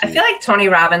 Let me see. I feel like Tony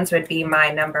Robbins would be my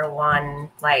number one,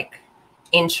 like,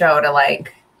 intro to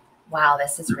like, wow,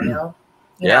 this is real.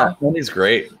 You know? Tony's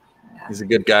great. Yeah. He's a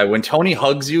good guy. When Tony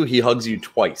hugs you, he hugs you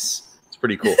twice. It's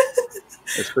pretty cool.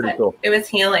 It's pretty cool. It was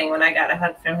healing when I got a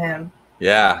hug from him.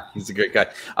 Yeah, he's a great guy.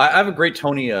 I have a great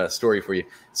Tony story for you.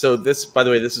 So this, by the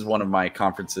way, this is one of my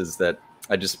conferences that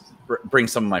I just bring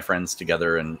some of my friends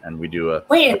together and we do a.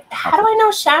 Wait, how do I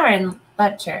know Sharon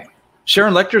Lechter?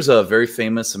 Sharon Lechter is a very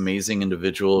famous, amazing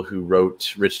individual who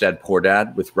wrote Rich Dad, Poor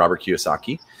Dad with Robert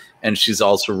Kiyosaki. And she's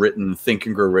also written Think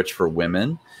and Grow Rich for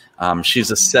Women.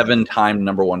 She's a 7-time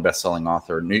 #1 bestselling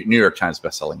author, New York Times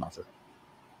bestselling author.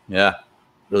 Yeah,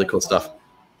 really cool stuff.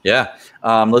 Yeah.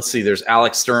 Let's see. There's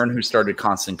Alex Stern, who started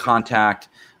Constant Contact.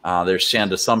 There's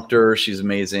Shanda Sumter. She's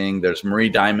amazing. There's Marie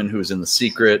Diamond, who's in The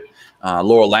Secret.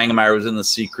 Loral Langemeier was in The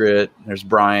Secret. There's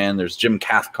Brian. There's Jim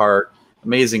Cathcart.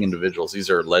 Amazing individuals. These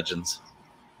are legends.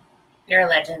 You're a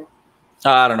legend.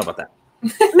 I don't know about that.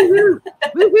 Woo-hoo.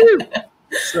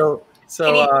 So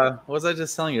what was I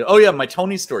just telling you? Oh yeah, my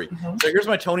Tony story. Mm-hmm. So here's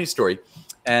my Tony story,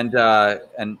 and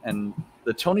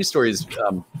the Tony story is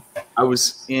I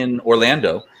was in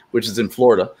Orlando, which is in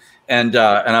Florida, and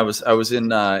I was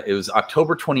in it was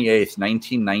October 28th,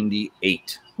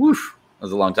 1998. Woof. That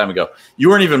was a long time ago. You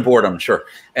weren't even bored, I'm sure.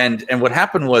 And what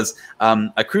happened was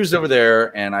I cruised over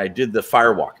there and I did the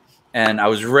fire walk. And I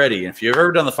was ready. And if you've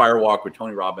ever done the fire walk with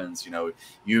Tony Robbins, you know,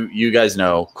 you guys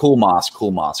know cool moss,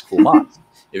 cool moss, cool moss.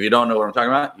 If you don't know what I'm talking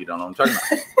about, you don't know what I'm talking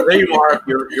about. So there you are.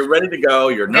 You're ready to go.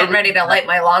 You're getting ready to light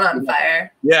my lawn on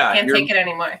fire. Yeah. Can't take it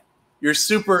anymore. You're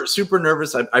super, super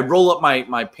nervous. I roll up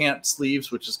my pant sleeves,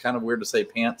 which is kind of weird to say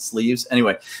pant sleeves.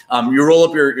 Anyway, you roll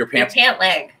up your pants. Your pant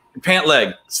leg. Pant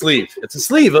leg sleeve. It's a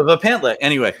sleeve of a pant leg.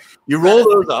 Anyway, you roll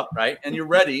those up, right? And you're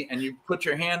ready, and you put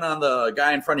your hand on the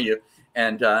guy in front of you.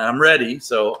 And I'm ready.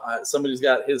 So somebody's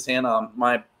got his hand on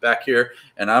my back here,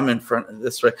 and I'm in front of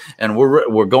this way. And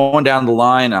we're going down the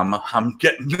line. I'm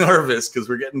getting nervous because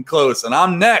we're getting close, and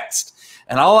I'm next.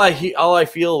 And all I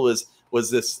feel was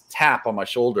this tap on my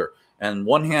shoulder, and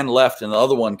one hand left, and the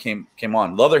other one came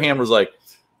on. The other hand was like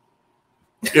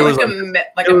it was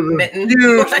like a mitten.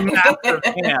 Huge, massive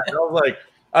hand. I was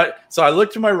like, so I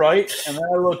looked to my right, and then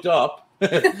I looked up.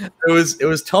 It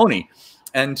was Tony.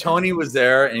 And Tony was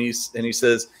there, and he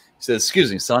says,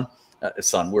 "Excuse me, son,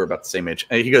 son, we're about the same age."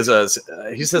 And he goes,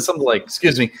 he says something like,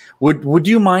 "Excuse me, would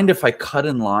you mind if I cut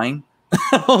in line?"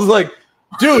 I was like,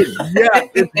 "Dude, yeah,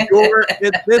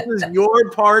 this is your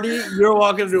party. You're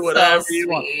welcome to do whatever you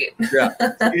want." Yeah,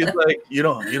 he's like, "You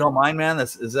don't mind, man?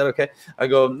 Is that okay?" I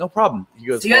go, "No problem." He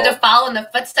goes, "So you had to follow in the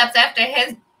footsteps after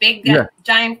his big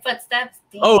giant footsteps?"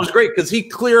 Damn. Oh, it was great because he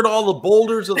cleared all the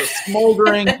boulders of the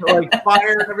smoldering like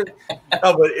fire and everything.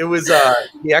 No, but it was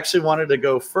he actually wanted to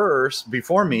go first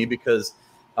before me because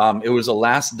it was a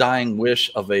last dying wish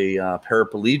of a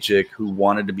paraplegic who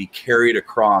wanted to be carried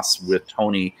across with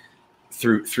Tony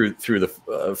through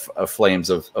the flames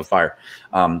of fire.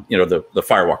 You know, the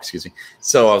firewalk, excuse me.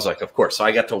 So I was like, of course. So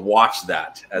I got to watch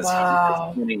that as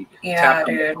he tapped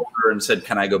on the shoulder and said,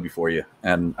 "Can I go before you?"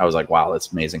 And I was like, wow,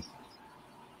 that's amazing.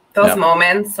 Those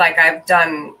moments, like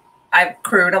I've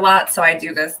crewed a lot, so I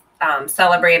do this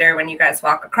celebrator when you guys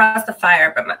walk across the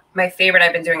fire. But my favorite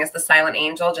I've been doing is the silent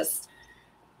angel, just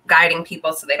guiding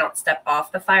people so they don't step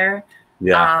off the fire.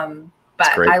 Yeah.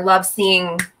 But I love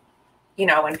seeing, you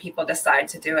know, when people decide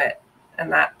to do it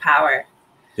and that power.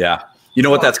 Yeah. You know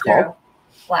what that's called?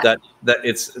 What?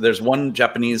 There's one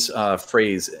Japanese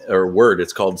phrase or word.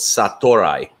 It's called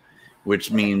satorai,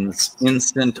 which means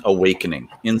instant awakening,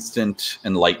 instant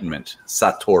enlightenment.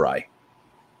 Satorai.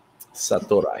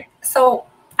 Satorai. So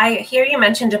I hear you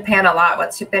mention Japan a lot.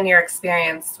 What's been your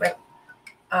experience with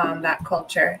that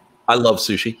culture? I love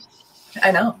sushi.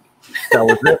 I know. That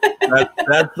was it.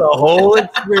 That's the whole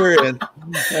experience.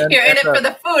 And, you're in it for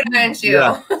the food, aren't you?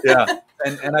 Yeah.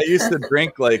 And I used to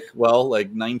drink like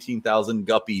 19,000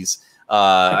 guppies.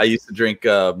 I used to drink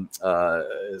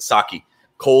sake,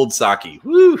 cold sake.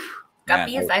 Woo!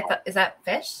 Guppies? I thought, is that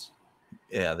fish?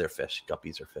 Yeah, they're fish.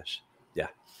 Guppies are fish. Yeah.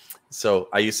 So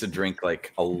I used to drink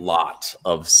like a lot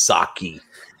of sake,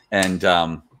 and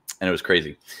it was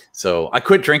crazy. So I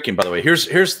quit drinking. By the way,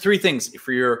 here's 3 things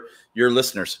for your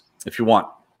listeners, if you want.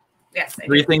 Yes.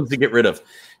 3 things to get rid of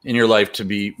in your life to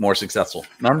be more successful.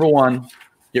 Number 1,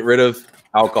 get rid of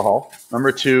alcohol.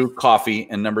 Number 2, coffee,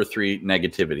 and number 3,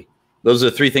 negativity. Those are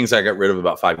the 3 things I got rid of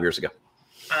about 5 years ago.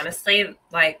 Honestly,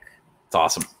 like, it's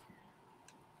awesome.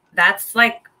 That's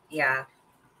like, yeah,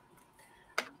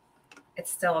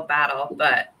 it's still a battle,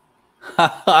 but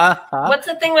what's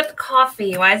the thing with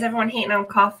coffee? Why is everyone hating on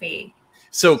coffee?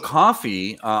 So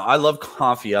coffee, I love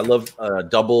coffee. I love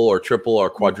double or triple or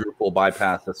quadruple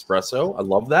bypass espresso. I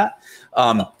love that.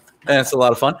 And it's a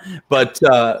lot of fun. But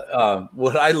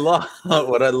what I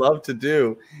love to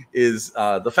do is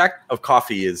the fact of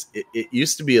coffee is it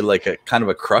used to be like a kind of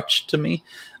a crutch to me.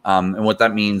 And what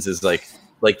that means is like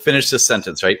finish this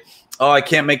sentence, right? Oh, I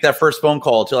can't make that first phone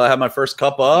call until I have my first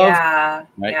cup of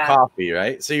coffee,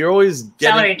 right? So you're always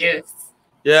getting celery juice.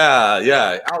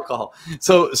 Yeah, alcohol.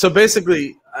 So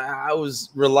basically, I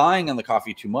was relying on the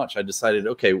coffee too much. I decided,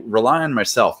 okay, rely on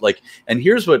myself. And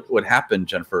here's what happened,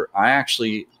 Jennifer.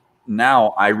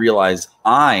 Now I realize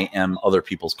I am other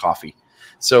people's coffee.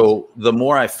 So the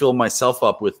more I fill myself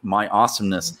up with my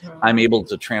awesomeness, I'm able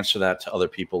to transfer that to other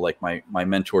people. Like my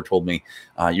mentor told me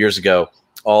years ago,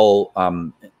 all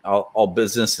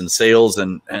business and sales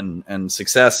and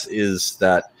success is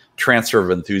that transfer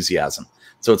of enthusiasm.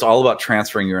 So it's all about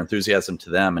transferring your enthusiasm to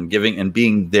them and giving and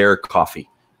being their coffee.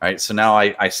 Right. So now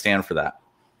I stand for that.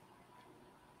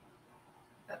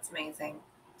 That's amazing.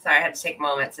 Sorry, I had to take a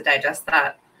moment to digest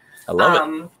that. I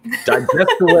love it.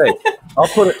 Digest away. I'll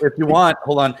put it, if you want,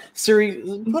 hold on. Siri,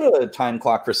 put a time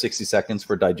clock for 60 seconds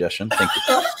for digestion. Thank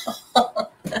you.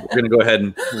 We're going to go ahead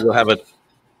and we'll have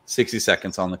 60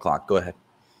 seconds on the clock. Go ahead.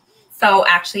 So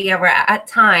actually, yeah, we're at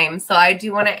time. So I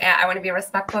do want to, I want to be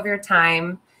respectful of your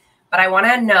time, but I want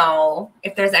to know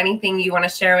if there's anything you want to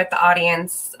share with the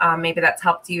audience, maybe that's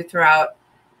helped you throughout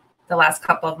the last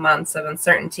couple of months of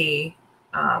uncertainty.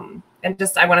 And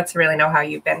just, I wanted to really know how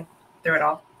you've been through it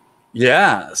all.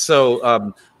 Yeah.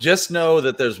 So just know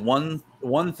that there's one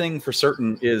thing for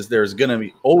certain is there's going to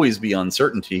always be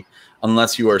uncertainty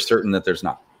unless you are certain that there's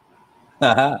not.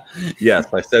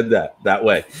 Yes, I said that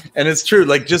way. And it's true.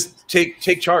 Like, just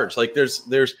take charge. Like there's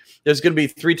going to be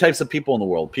 3 types of people in the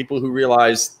world: people who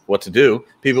realize what to do,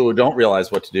 people who don't realize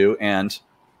what to do, and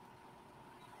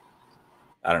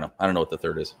I don't know what the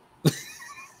third is.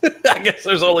 I guess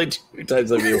there's only 2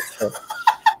 types of you.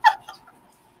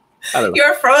 I don't know.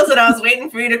 You're frozen. I was waiting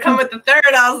for you to come with the third.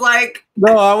 I was like,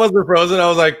 no, I wasn't frozen. I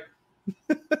was like,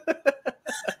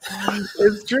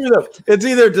 it's true though. It's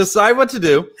either decide what to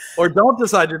do or don't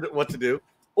decide what to do,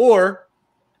 or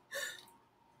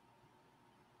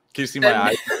can you see my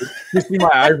eyes? Can you see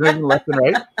my eyes moving left and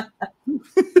right?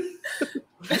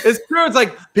 It's true. It's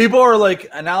like people are like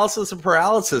analysis and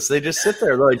paralysis. They just sit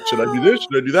there. They're like, should I do this?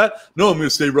 Should I do that? No, I'm going to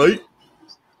stay right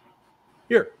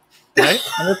here. Right?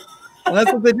 And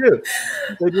that's what they do.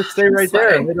 They just stay right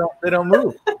there and they don't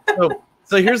move.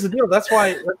 So here's the deal. That's why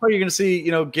you're going to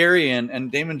see, Gary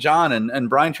and Damon John and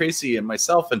Brian Tracy and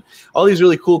myself and all these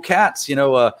really cool cats,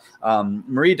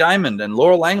 Marie Diamond and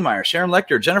Loral Langemeier, Sharon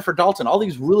Lechter, Jennifer Dalton, all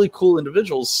these really cool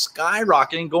individuals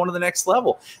skyrocketing, going to the next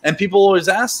level. And people always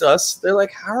ask us, they're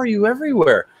like, how are you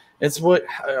everywhere? It's what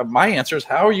my answer is.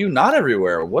 How are you not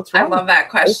everywhere? What's wrong? I love that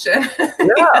question.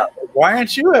 Yeah. Why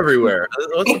aren't you everywhere?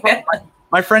 What's the problem?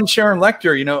 My friend Sharon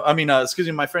Lechter,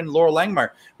 my friend Loral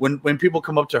Langemeier, when people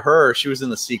come up to her, she was in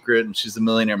The Secret and she's a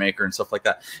millionaire maker and stuff like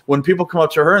that. When people come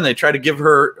up to her and they try to give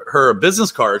her a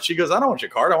business card, she goes, I don't want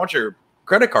your card. I want your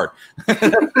credit card.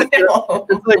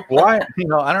 It's like, why? I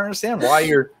don't understand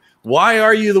why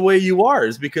are you the way you are?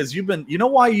 Is because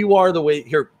why you are the way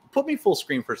here. Put me full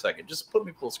screen for a second. Just put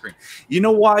me full screen. You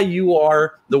know why you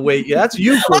are the way? Yeah, that's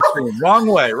you full screen. Wrong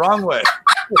way.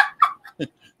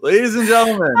 Ladies and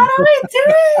gentlemen. How do I do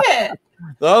it?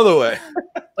 The other way.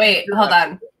 Wait, hold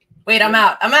on. Wait, I'm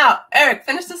out. Eric,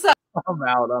 finish this up. I'm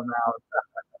out.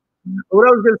 What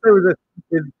I was going to say was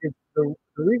this. The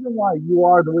reason why you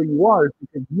are the way you are is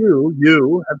because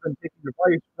you have been taking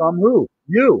advice from who?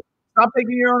 You. Stop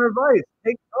taking your own advice.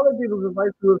 Take other people's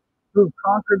advice who've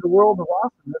conquered the world of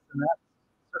awesomeness in that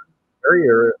certain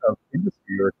area of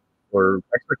industry or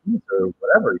expertise or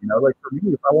whatever. Like for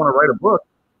me, if I want to write a book,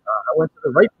 I went to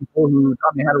the right people who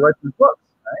taught me how to write these books.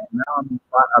 Right? And now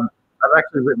I've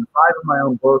actually written 5 of my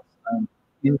own books. I'm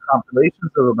in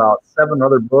compilations of about 7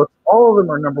 other books. All of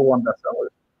them are #1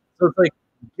 bestsellers. So it's like,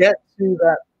 get to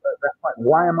that point.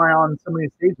 Why am I on so many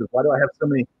stages? Why do I have so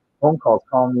many phone calls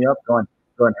calling me up going,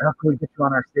 how can we get you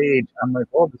on our stage? I'm like,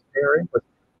 well, just pay our input.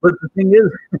 But the thing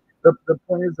is, the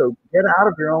point is, though, get out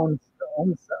of your own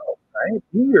self, right?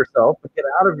 Be yourself, but get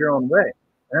out of your own way.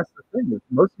 And that's the thing, is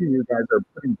most of you guys are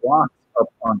putting blocks up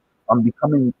on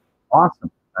becoming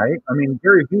awesome, right? I mean,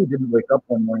 Gary Vee didn't wake up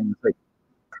one morning and say,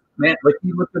 man, like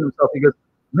he looked at himself, he goes,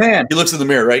 man. He looks in the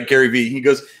mirror, right? Gary Vee. He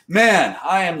goes, man,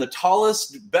 I am the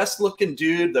tallest, best looking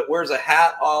dude that wears a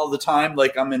hat all the time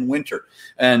like I'm in winter.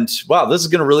 And wow, this is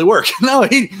going to really work. No,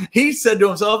 he said to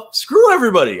himself, screw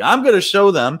everybody. I'm going to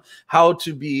show them how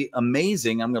to be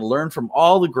amazing. I'm going to learn from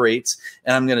all the greats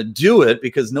and I'm going to do it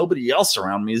because nobody else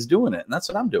around me is doing it. And that's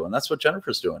what I'm doing. That's what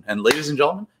Jennifer's doing. And ladies and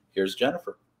gentlemen, here's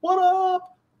Jennifer. What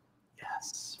up?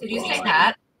 Yes. Did you say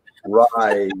that?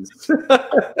 Rise.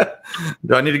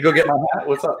 Do I need to go get my hat?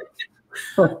 What's up?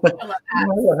 I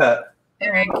love that.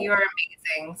 Eric, you are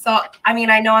amazing. So, I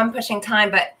know I'm pushing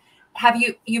time, but have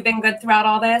you been good throughout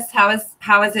all this? How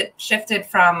has it shifted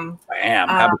from? Bam,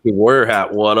 Happy Warrior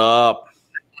hat. What up?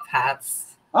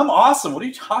 Hats. I'm awesome. What are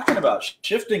you talking about?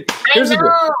 Shifting. I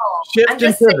know. Shift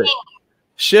and pivot.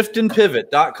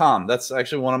 shiftandpivot.com. That's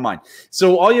actually one of mine.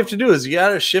 So all you have to do is you got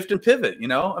to shift and pivot, you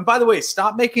know? And by the way,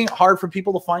 stop making it hard for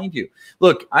people to find you.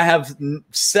 Look, I have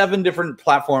 7 different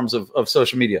platforms of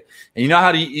social media. And you know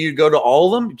how you go to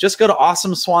all of them? Just go to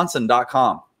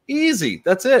awesomeswanson.com. Easy.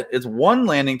 That's it. It's one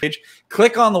landing page.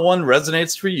 Click on the one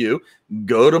resonates for you.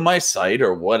 Go to my site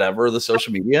or whatever the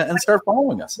social media and start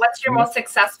following us. What's your most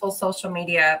successful social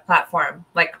media platform?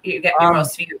 Like you get your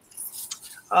most views?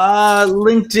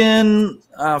 LinkedIn,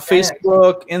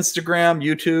 Facebook, Instagram,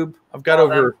 YouTube. I've got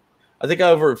over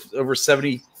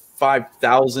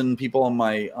 75,000 people on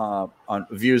my on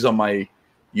views on my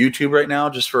YouTube right now,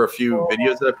 just for a few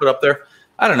videos that I put up there.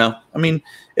 I don't know. I mean,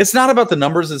 it's not about the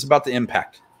numbers; it's about the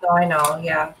impact. Oh, I know.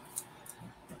 Yeah,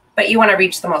 but you want to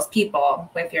reach the most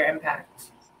people with your impact.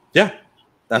 Yeah,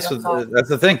 that's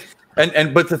the thing.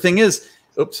 But the thing is,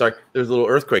 oops, sorry. There's a little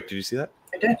earthquake. Did you see that?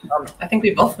 I did. I think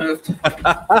we both moved.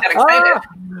 Got excited.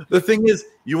 The thing is,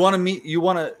 you want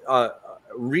to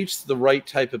reach the right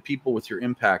type of people with your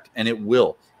impact, and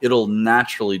it'll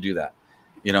naturally do that.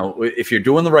 You know, if you're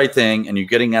doing the right thing and you're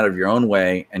getting out of your own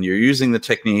way and you're using the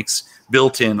techniques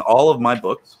built in all of my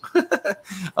books.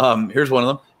 Here's one of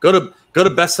them. Go to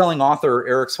bestselling author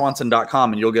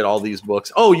erikswanson.com and you'll get all these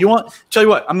books. Oh, tell you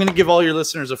what, I'm going to give all your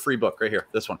listeners a free book right here.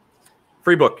 This one,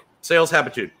 free book. Sales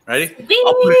Habitude. Ready?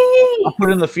 I'll put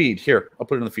it in the feed. Here, I'll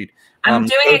put it in the feed. I'm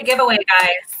doing a giveaway,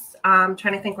 guys. I'm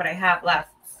trying to think what I have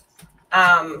left.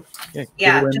 My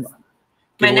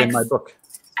book.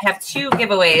 I have 2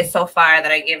 giveaways so far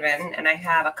that I've given, and I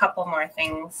have a couple more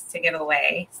things to give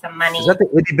away. Some money. Is that the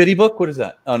itty bitty book? What is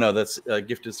that? Oh no, that's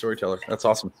Gifted Storyteller. That's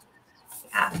awesome.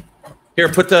 Yeah. Here,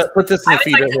 put this in the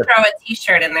feed. I would like to throw a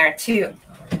T-shirt in there too.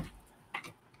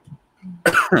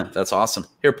 That's awesome.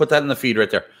 Here, put that in the feed right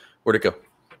there. Where'd it go?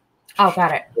 Oh,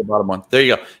 got it. The bottom one. There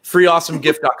you go.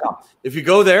 Freeawesomegift.com. If you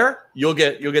go there, you'll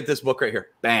get this book right here.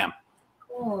 Bam.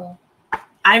 Cool.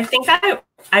 I think I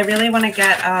really want to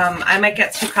get. I might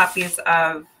get 2 copies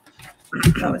of.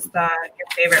 What was your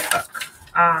favorite book?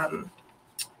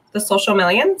 The Social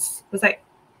Millions. Was that?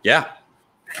 Yeah.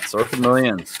 Social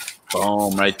Millions.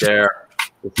 Boom, right there.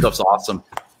 This stuff's awesome.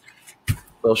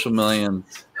 Social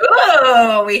Millions.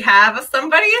 Oh, we have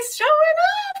somebody is showing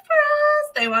up for us.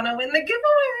 They want to win the giveaway.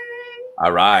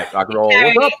 All right, rock and roll.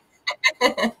 What's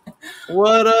up?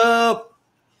 What up?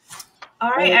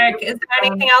 All right, Eric. Is there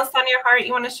anything else on your heart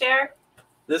you want to share?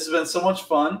 This has been so much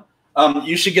fun.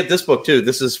 You should get this book too.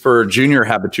 This is for junior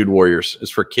habitude warriors.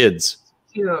 It's for kids.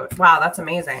 Cute. Wow, that's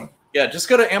amazing. Yeah, just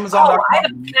go to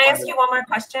Amazon.com. Can I ask you one more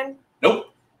question? Nope.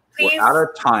 Please? We're out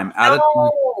of time.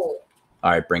 All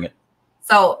right, bring it.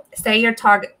 So say your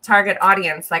target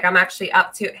audience, like I'm actually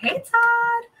up to, hey,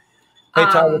 Todd. Hey,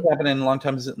 Todd, what's happening? Long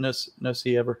time no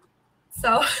see ever.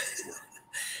 So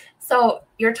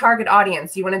your target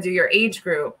audience, you want to do your age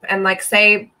group and like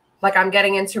say, like I'm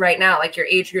getting into right now, like your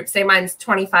age group, say mine's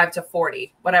 25 to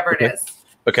 40, whatever it is.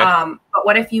 Okay. But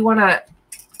what if you want to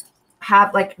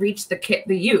have like reach the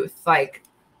youth, like,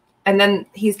 and then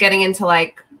he's getting into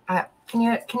like, can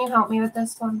you help me with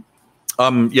this one?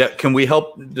 Yeah. Can we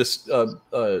help just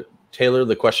tailor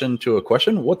the question to a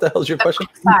question? What the hell is your question?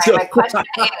 Sorry, my question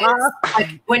is,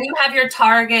 like, when you have your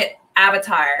target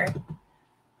avatar,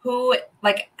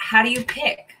 how do you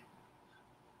pick?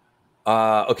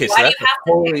 Okay, so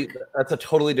that's a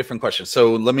totally different question.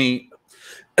 So let me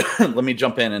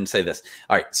jump in and say this.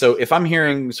 All right. So if I'm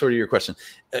hearing sort of your question,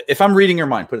 if I'm reading your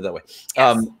mind, put it that way.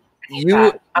 Yes.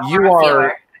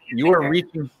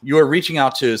 You are reaching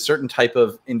out to a certain type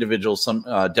of individuals, some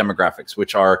demographics,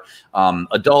 which are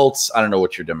adults. I don't know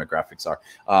what your demographics are.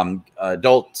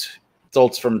 Adults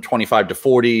from 25 to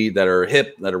 40 that are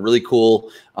hip, that are really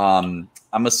cool. I'm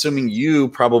assuming you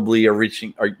probably are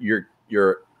reaching, your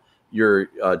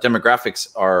demographics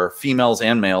are females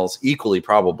and males equally,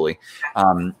 probably,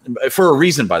 for a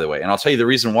reason, by the way. And I'll tell you the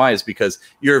reason why is because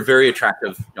you're a very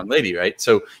attractive young lady, right?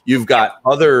 So you've got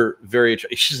other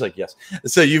she's like, yes.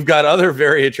 So you've got other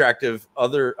very attractive,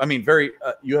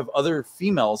 you have other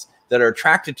females that are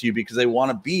attracted to you because they want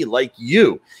to be like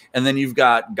you. And then you've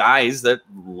got guys that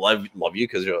love you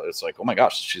because it's like, oh my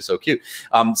gosh, she's so cute.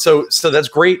 So that's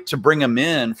great to bring them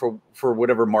in for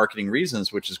whatever marketing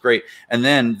reasons, which is great. And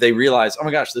then they realize, oh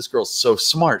my gosh, this girl's so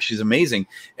smart. She's amazing.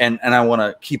 And I want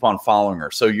to keep on following her.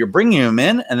 So you're bringing them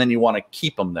in and then you want to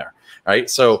keep them there. Right.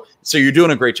 So you're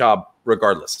doing a great job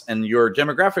regardless. And your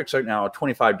demographics right now are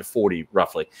 25 to 40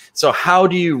 roughly. So how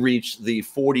do you reach the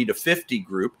 40 to 50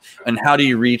 group, and how do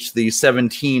you reach the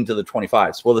 17 to the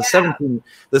 25s? Well,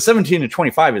 the 17 to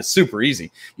 25 is super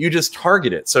easy. You just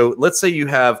target it. So let's say you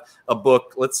have a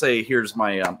book. Let's say here's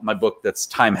my my book that's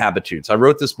Time Habitudes. I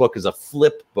wrote this book as a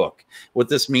flip book. What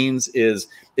this means is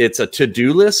it's a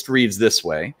to-do list reads this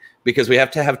way, because we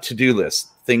have to have to-do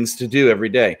lists, things to do every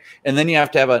day. And then you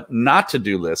have to have a not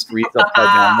to-do list reads upside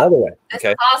down the other way.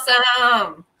 Okay. That's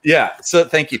awesome. Yeah. So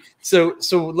thank you. So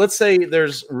let's say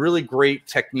there's really great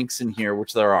techniques in here,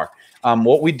 which there are.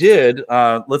 What we did,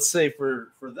 let's say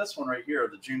for this one right here,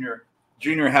 the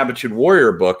Junior Habitude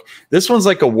Warrior book, this one's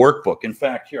like a workbook. In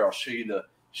fact, here, I'll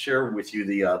share with you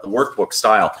the workbook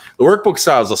style. The workbook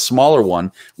style is a smaller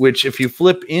one, which if you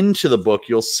flip into the book,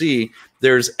 you'll see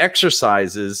there's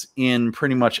exercises in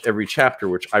pretty much every chapter,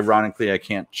 which ironically I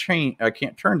can't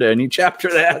turn to any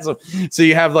chapter that has them. So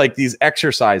you have like these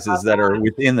exercises that are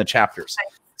within the chapters.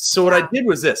 So what I did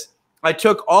was this. I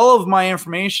took all of my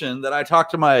information that I talked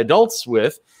to my adults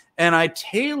with, and I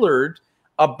tailored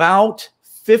about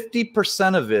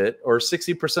 50% of it or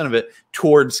 60% of it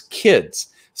towards kids.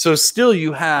 So still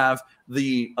you have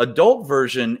the adult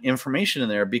version information in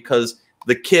there, because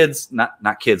the kids,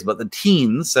 not kids, but the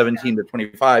teens, 17 to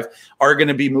 25, are going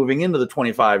to be moving into the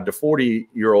 25 to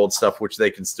 40-year-old stuff, which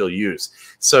they can still use.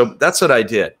 So that's what I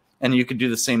did. And you could do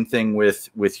the same thing with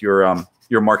your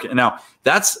market. Now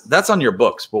that's on your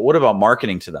books, but what about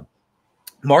marketing to them?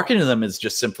 Marketing to them is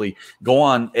just simply go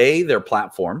on A, their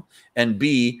platform, and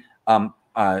B,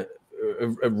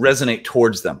 resonate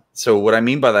towards them. So what I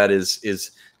mean by that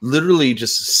is literally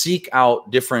just seek out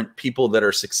different people that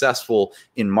are successful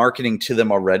in marketing to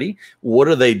them already. What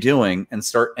are they doing? And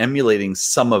start emulating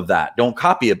some of that. Don't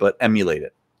copy it, but emulate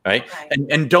it. Right.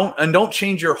 And don't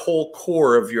change your whole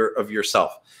core of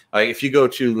yourself. If you go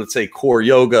to, let's say, core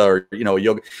yoga or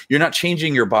yoga, you're not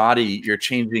changing your body, you're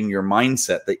changing your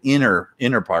mindset, the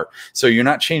inner part. So you're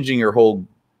not changing your whole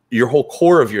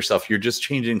core of yourself. You're just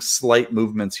changing slight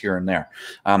movements here and there.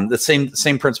 The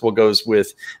same principle goes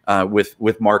with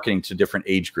marketing to different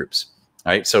age groups.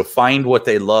 Right. So find what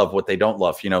they love, what they don't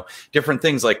love, different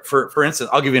things. Like for instance,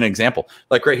 I'll give you an example.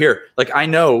 Like right here, like I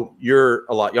know you're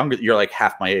a lot younger. You're like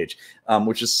half my age,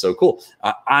 which is so cool.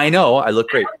 I know I look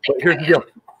great, but here's the deal.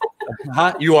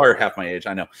 You are half my age.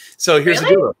 I know. So here's the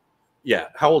deal. Yeah.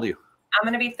 How old are you? I'm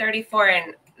going to be 34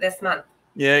 in this month.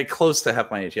 Yeah, close to half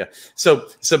my age. Yeah. So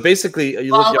basically,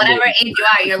 you look whatever age you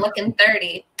are, you're looking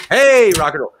 30. Hey,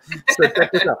 rock and roll. So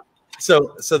check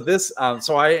this out.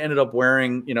 So I ended up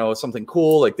wearing, something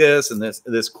cool like this and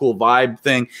this cool vibe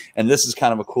thing. And this is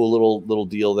kind of a cool little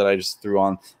deal that I just threw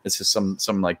on. It's just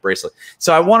some like bracelet.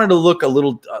 So I wanted to look a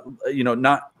little,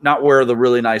 not wear the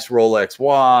really nice Rolex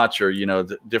watch or,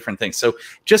 different things. So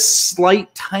just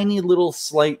tiny little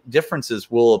slight differences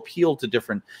will appeal to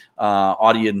different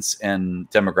audience and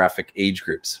demographic age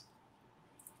groups.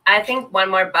 I think one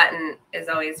more button is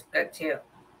always good too.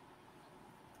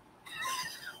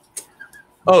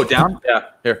 Oh, down? Yeah,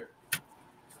 here.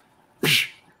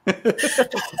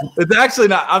 It's actually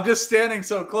not. I'm just standing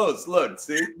so close. Look,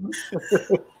 see?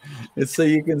 It's so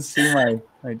you can see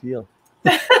my deal.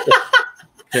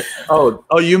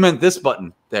 Oh, you meant this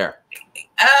button there.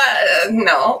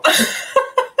 No.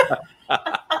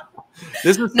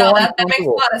 This is no, that makes a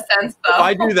lot of sense, though. If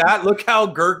I do that, look how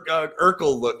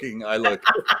Urkel looking I look.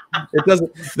 It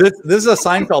doesn't. This is a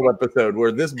Seinfeld episode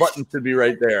where this button should be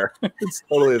right there. It's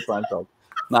totally a Seinfeld.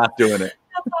 Not doing it.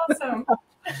 That's awesome.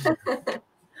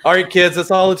 All right, kids,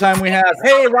 that's all the time we have.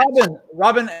 Hey,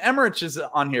 Robin Emmerich is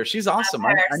on here. She's awesome.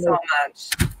 I know so much.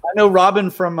 I know Robin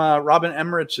from Robin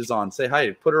Emmerich is on. Say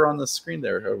hi. Put her on the screen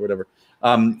there or whatever.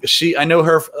 I know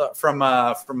her from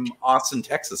Austin,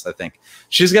 Texas. I think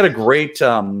she's got a great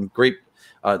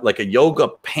like a yoga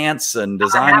pants and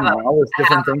design and all those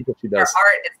different things that she does. Her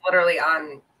art is literally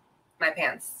on my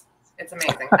pants. It's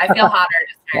amazing. I feel hotter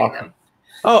just wearing them.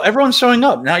 Oh, everyone's showing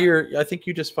up. Now I think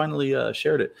you just finally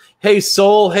shared it. Hey,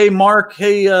 Soul. Hey, Mark.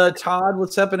 Hey, Todd.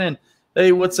 What's happening?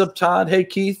 Hey, what's up, Todd? Hey,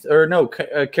 Keith. Or no,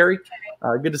 Carrie.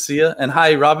 Good to see you. And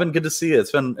hi, Robin. Good to see you.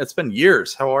 It's been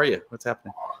years. How are you? What's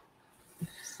happening?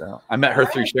 So I met her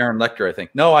through Sharon Lechter, I think.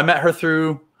 No, I met her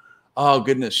through, oh,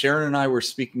 goodness. Sharon and I were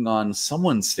speaking on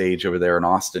someone's stage over there in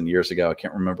Austin years ago. I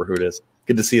can't remember who it is.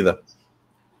 Good to see you, though.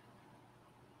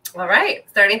 All right.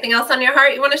 Is there anything else on your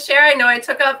heart you want to share? I know I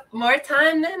took up more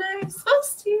time than I'm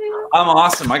supposed to. I'm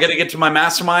awesome. I got to get to my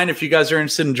mastermind. If you guys are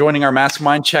interested in joining our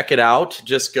mastermind, check it out.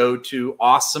 Just go to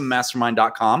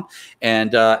awesomemastermind.com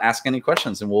and ask any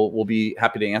questions, and we'll be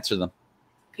happy to answer them.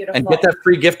 Beautiful. And get that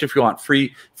free gift if you want.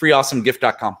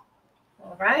 Freeawesomegift.com.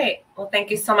 All right. Well, thank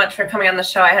you so much for coming on the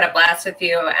show. I had a blast with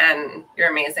you, and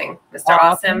you're amazing, Mr.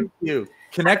 Awesome. Thank you.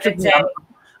 Connect with me.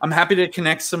 I'm happy to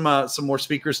connect some more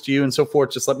speakers to you and so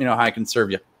forth. Just let me know how I can serve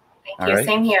you. Thank you. Right?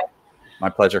 Same here. My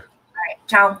pleasure. All right.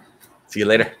 Ciao. See you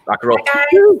later. Rock and roll. Bye,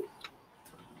 guys.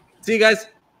 See you guys.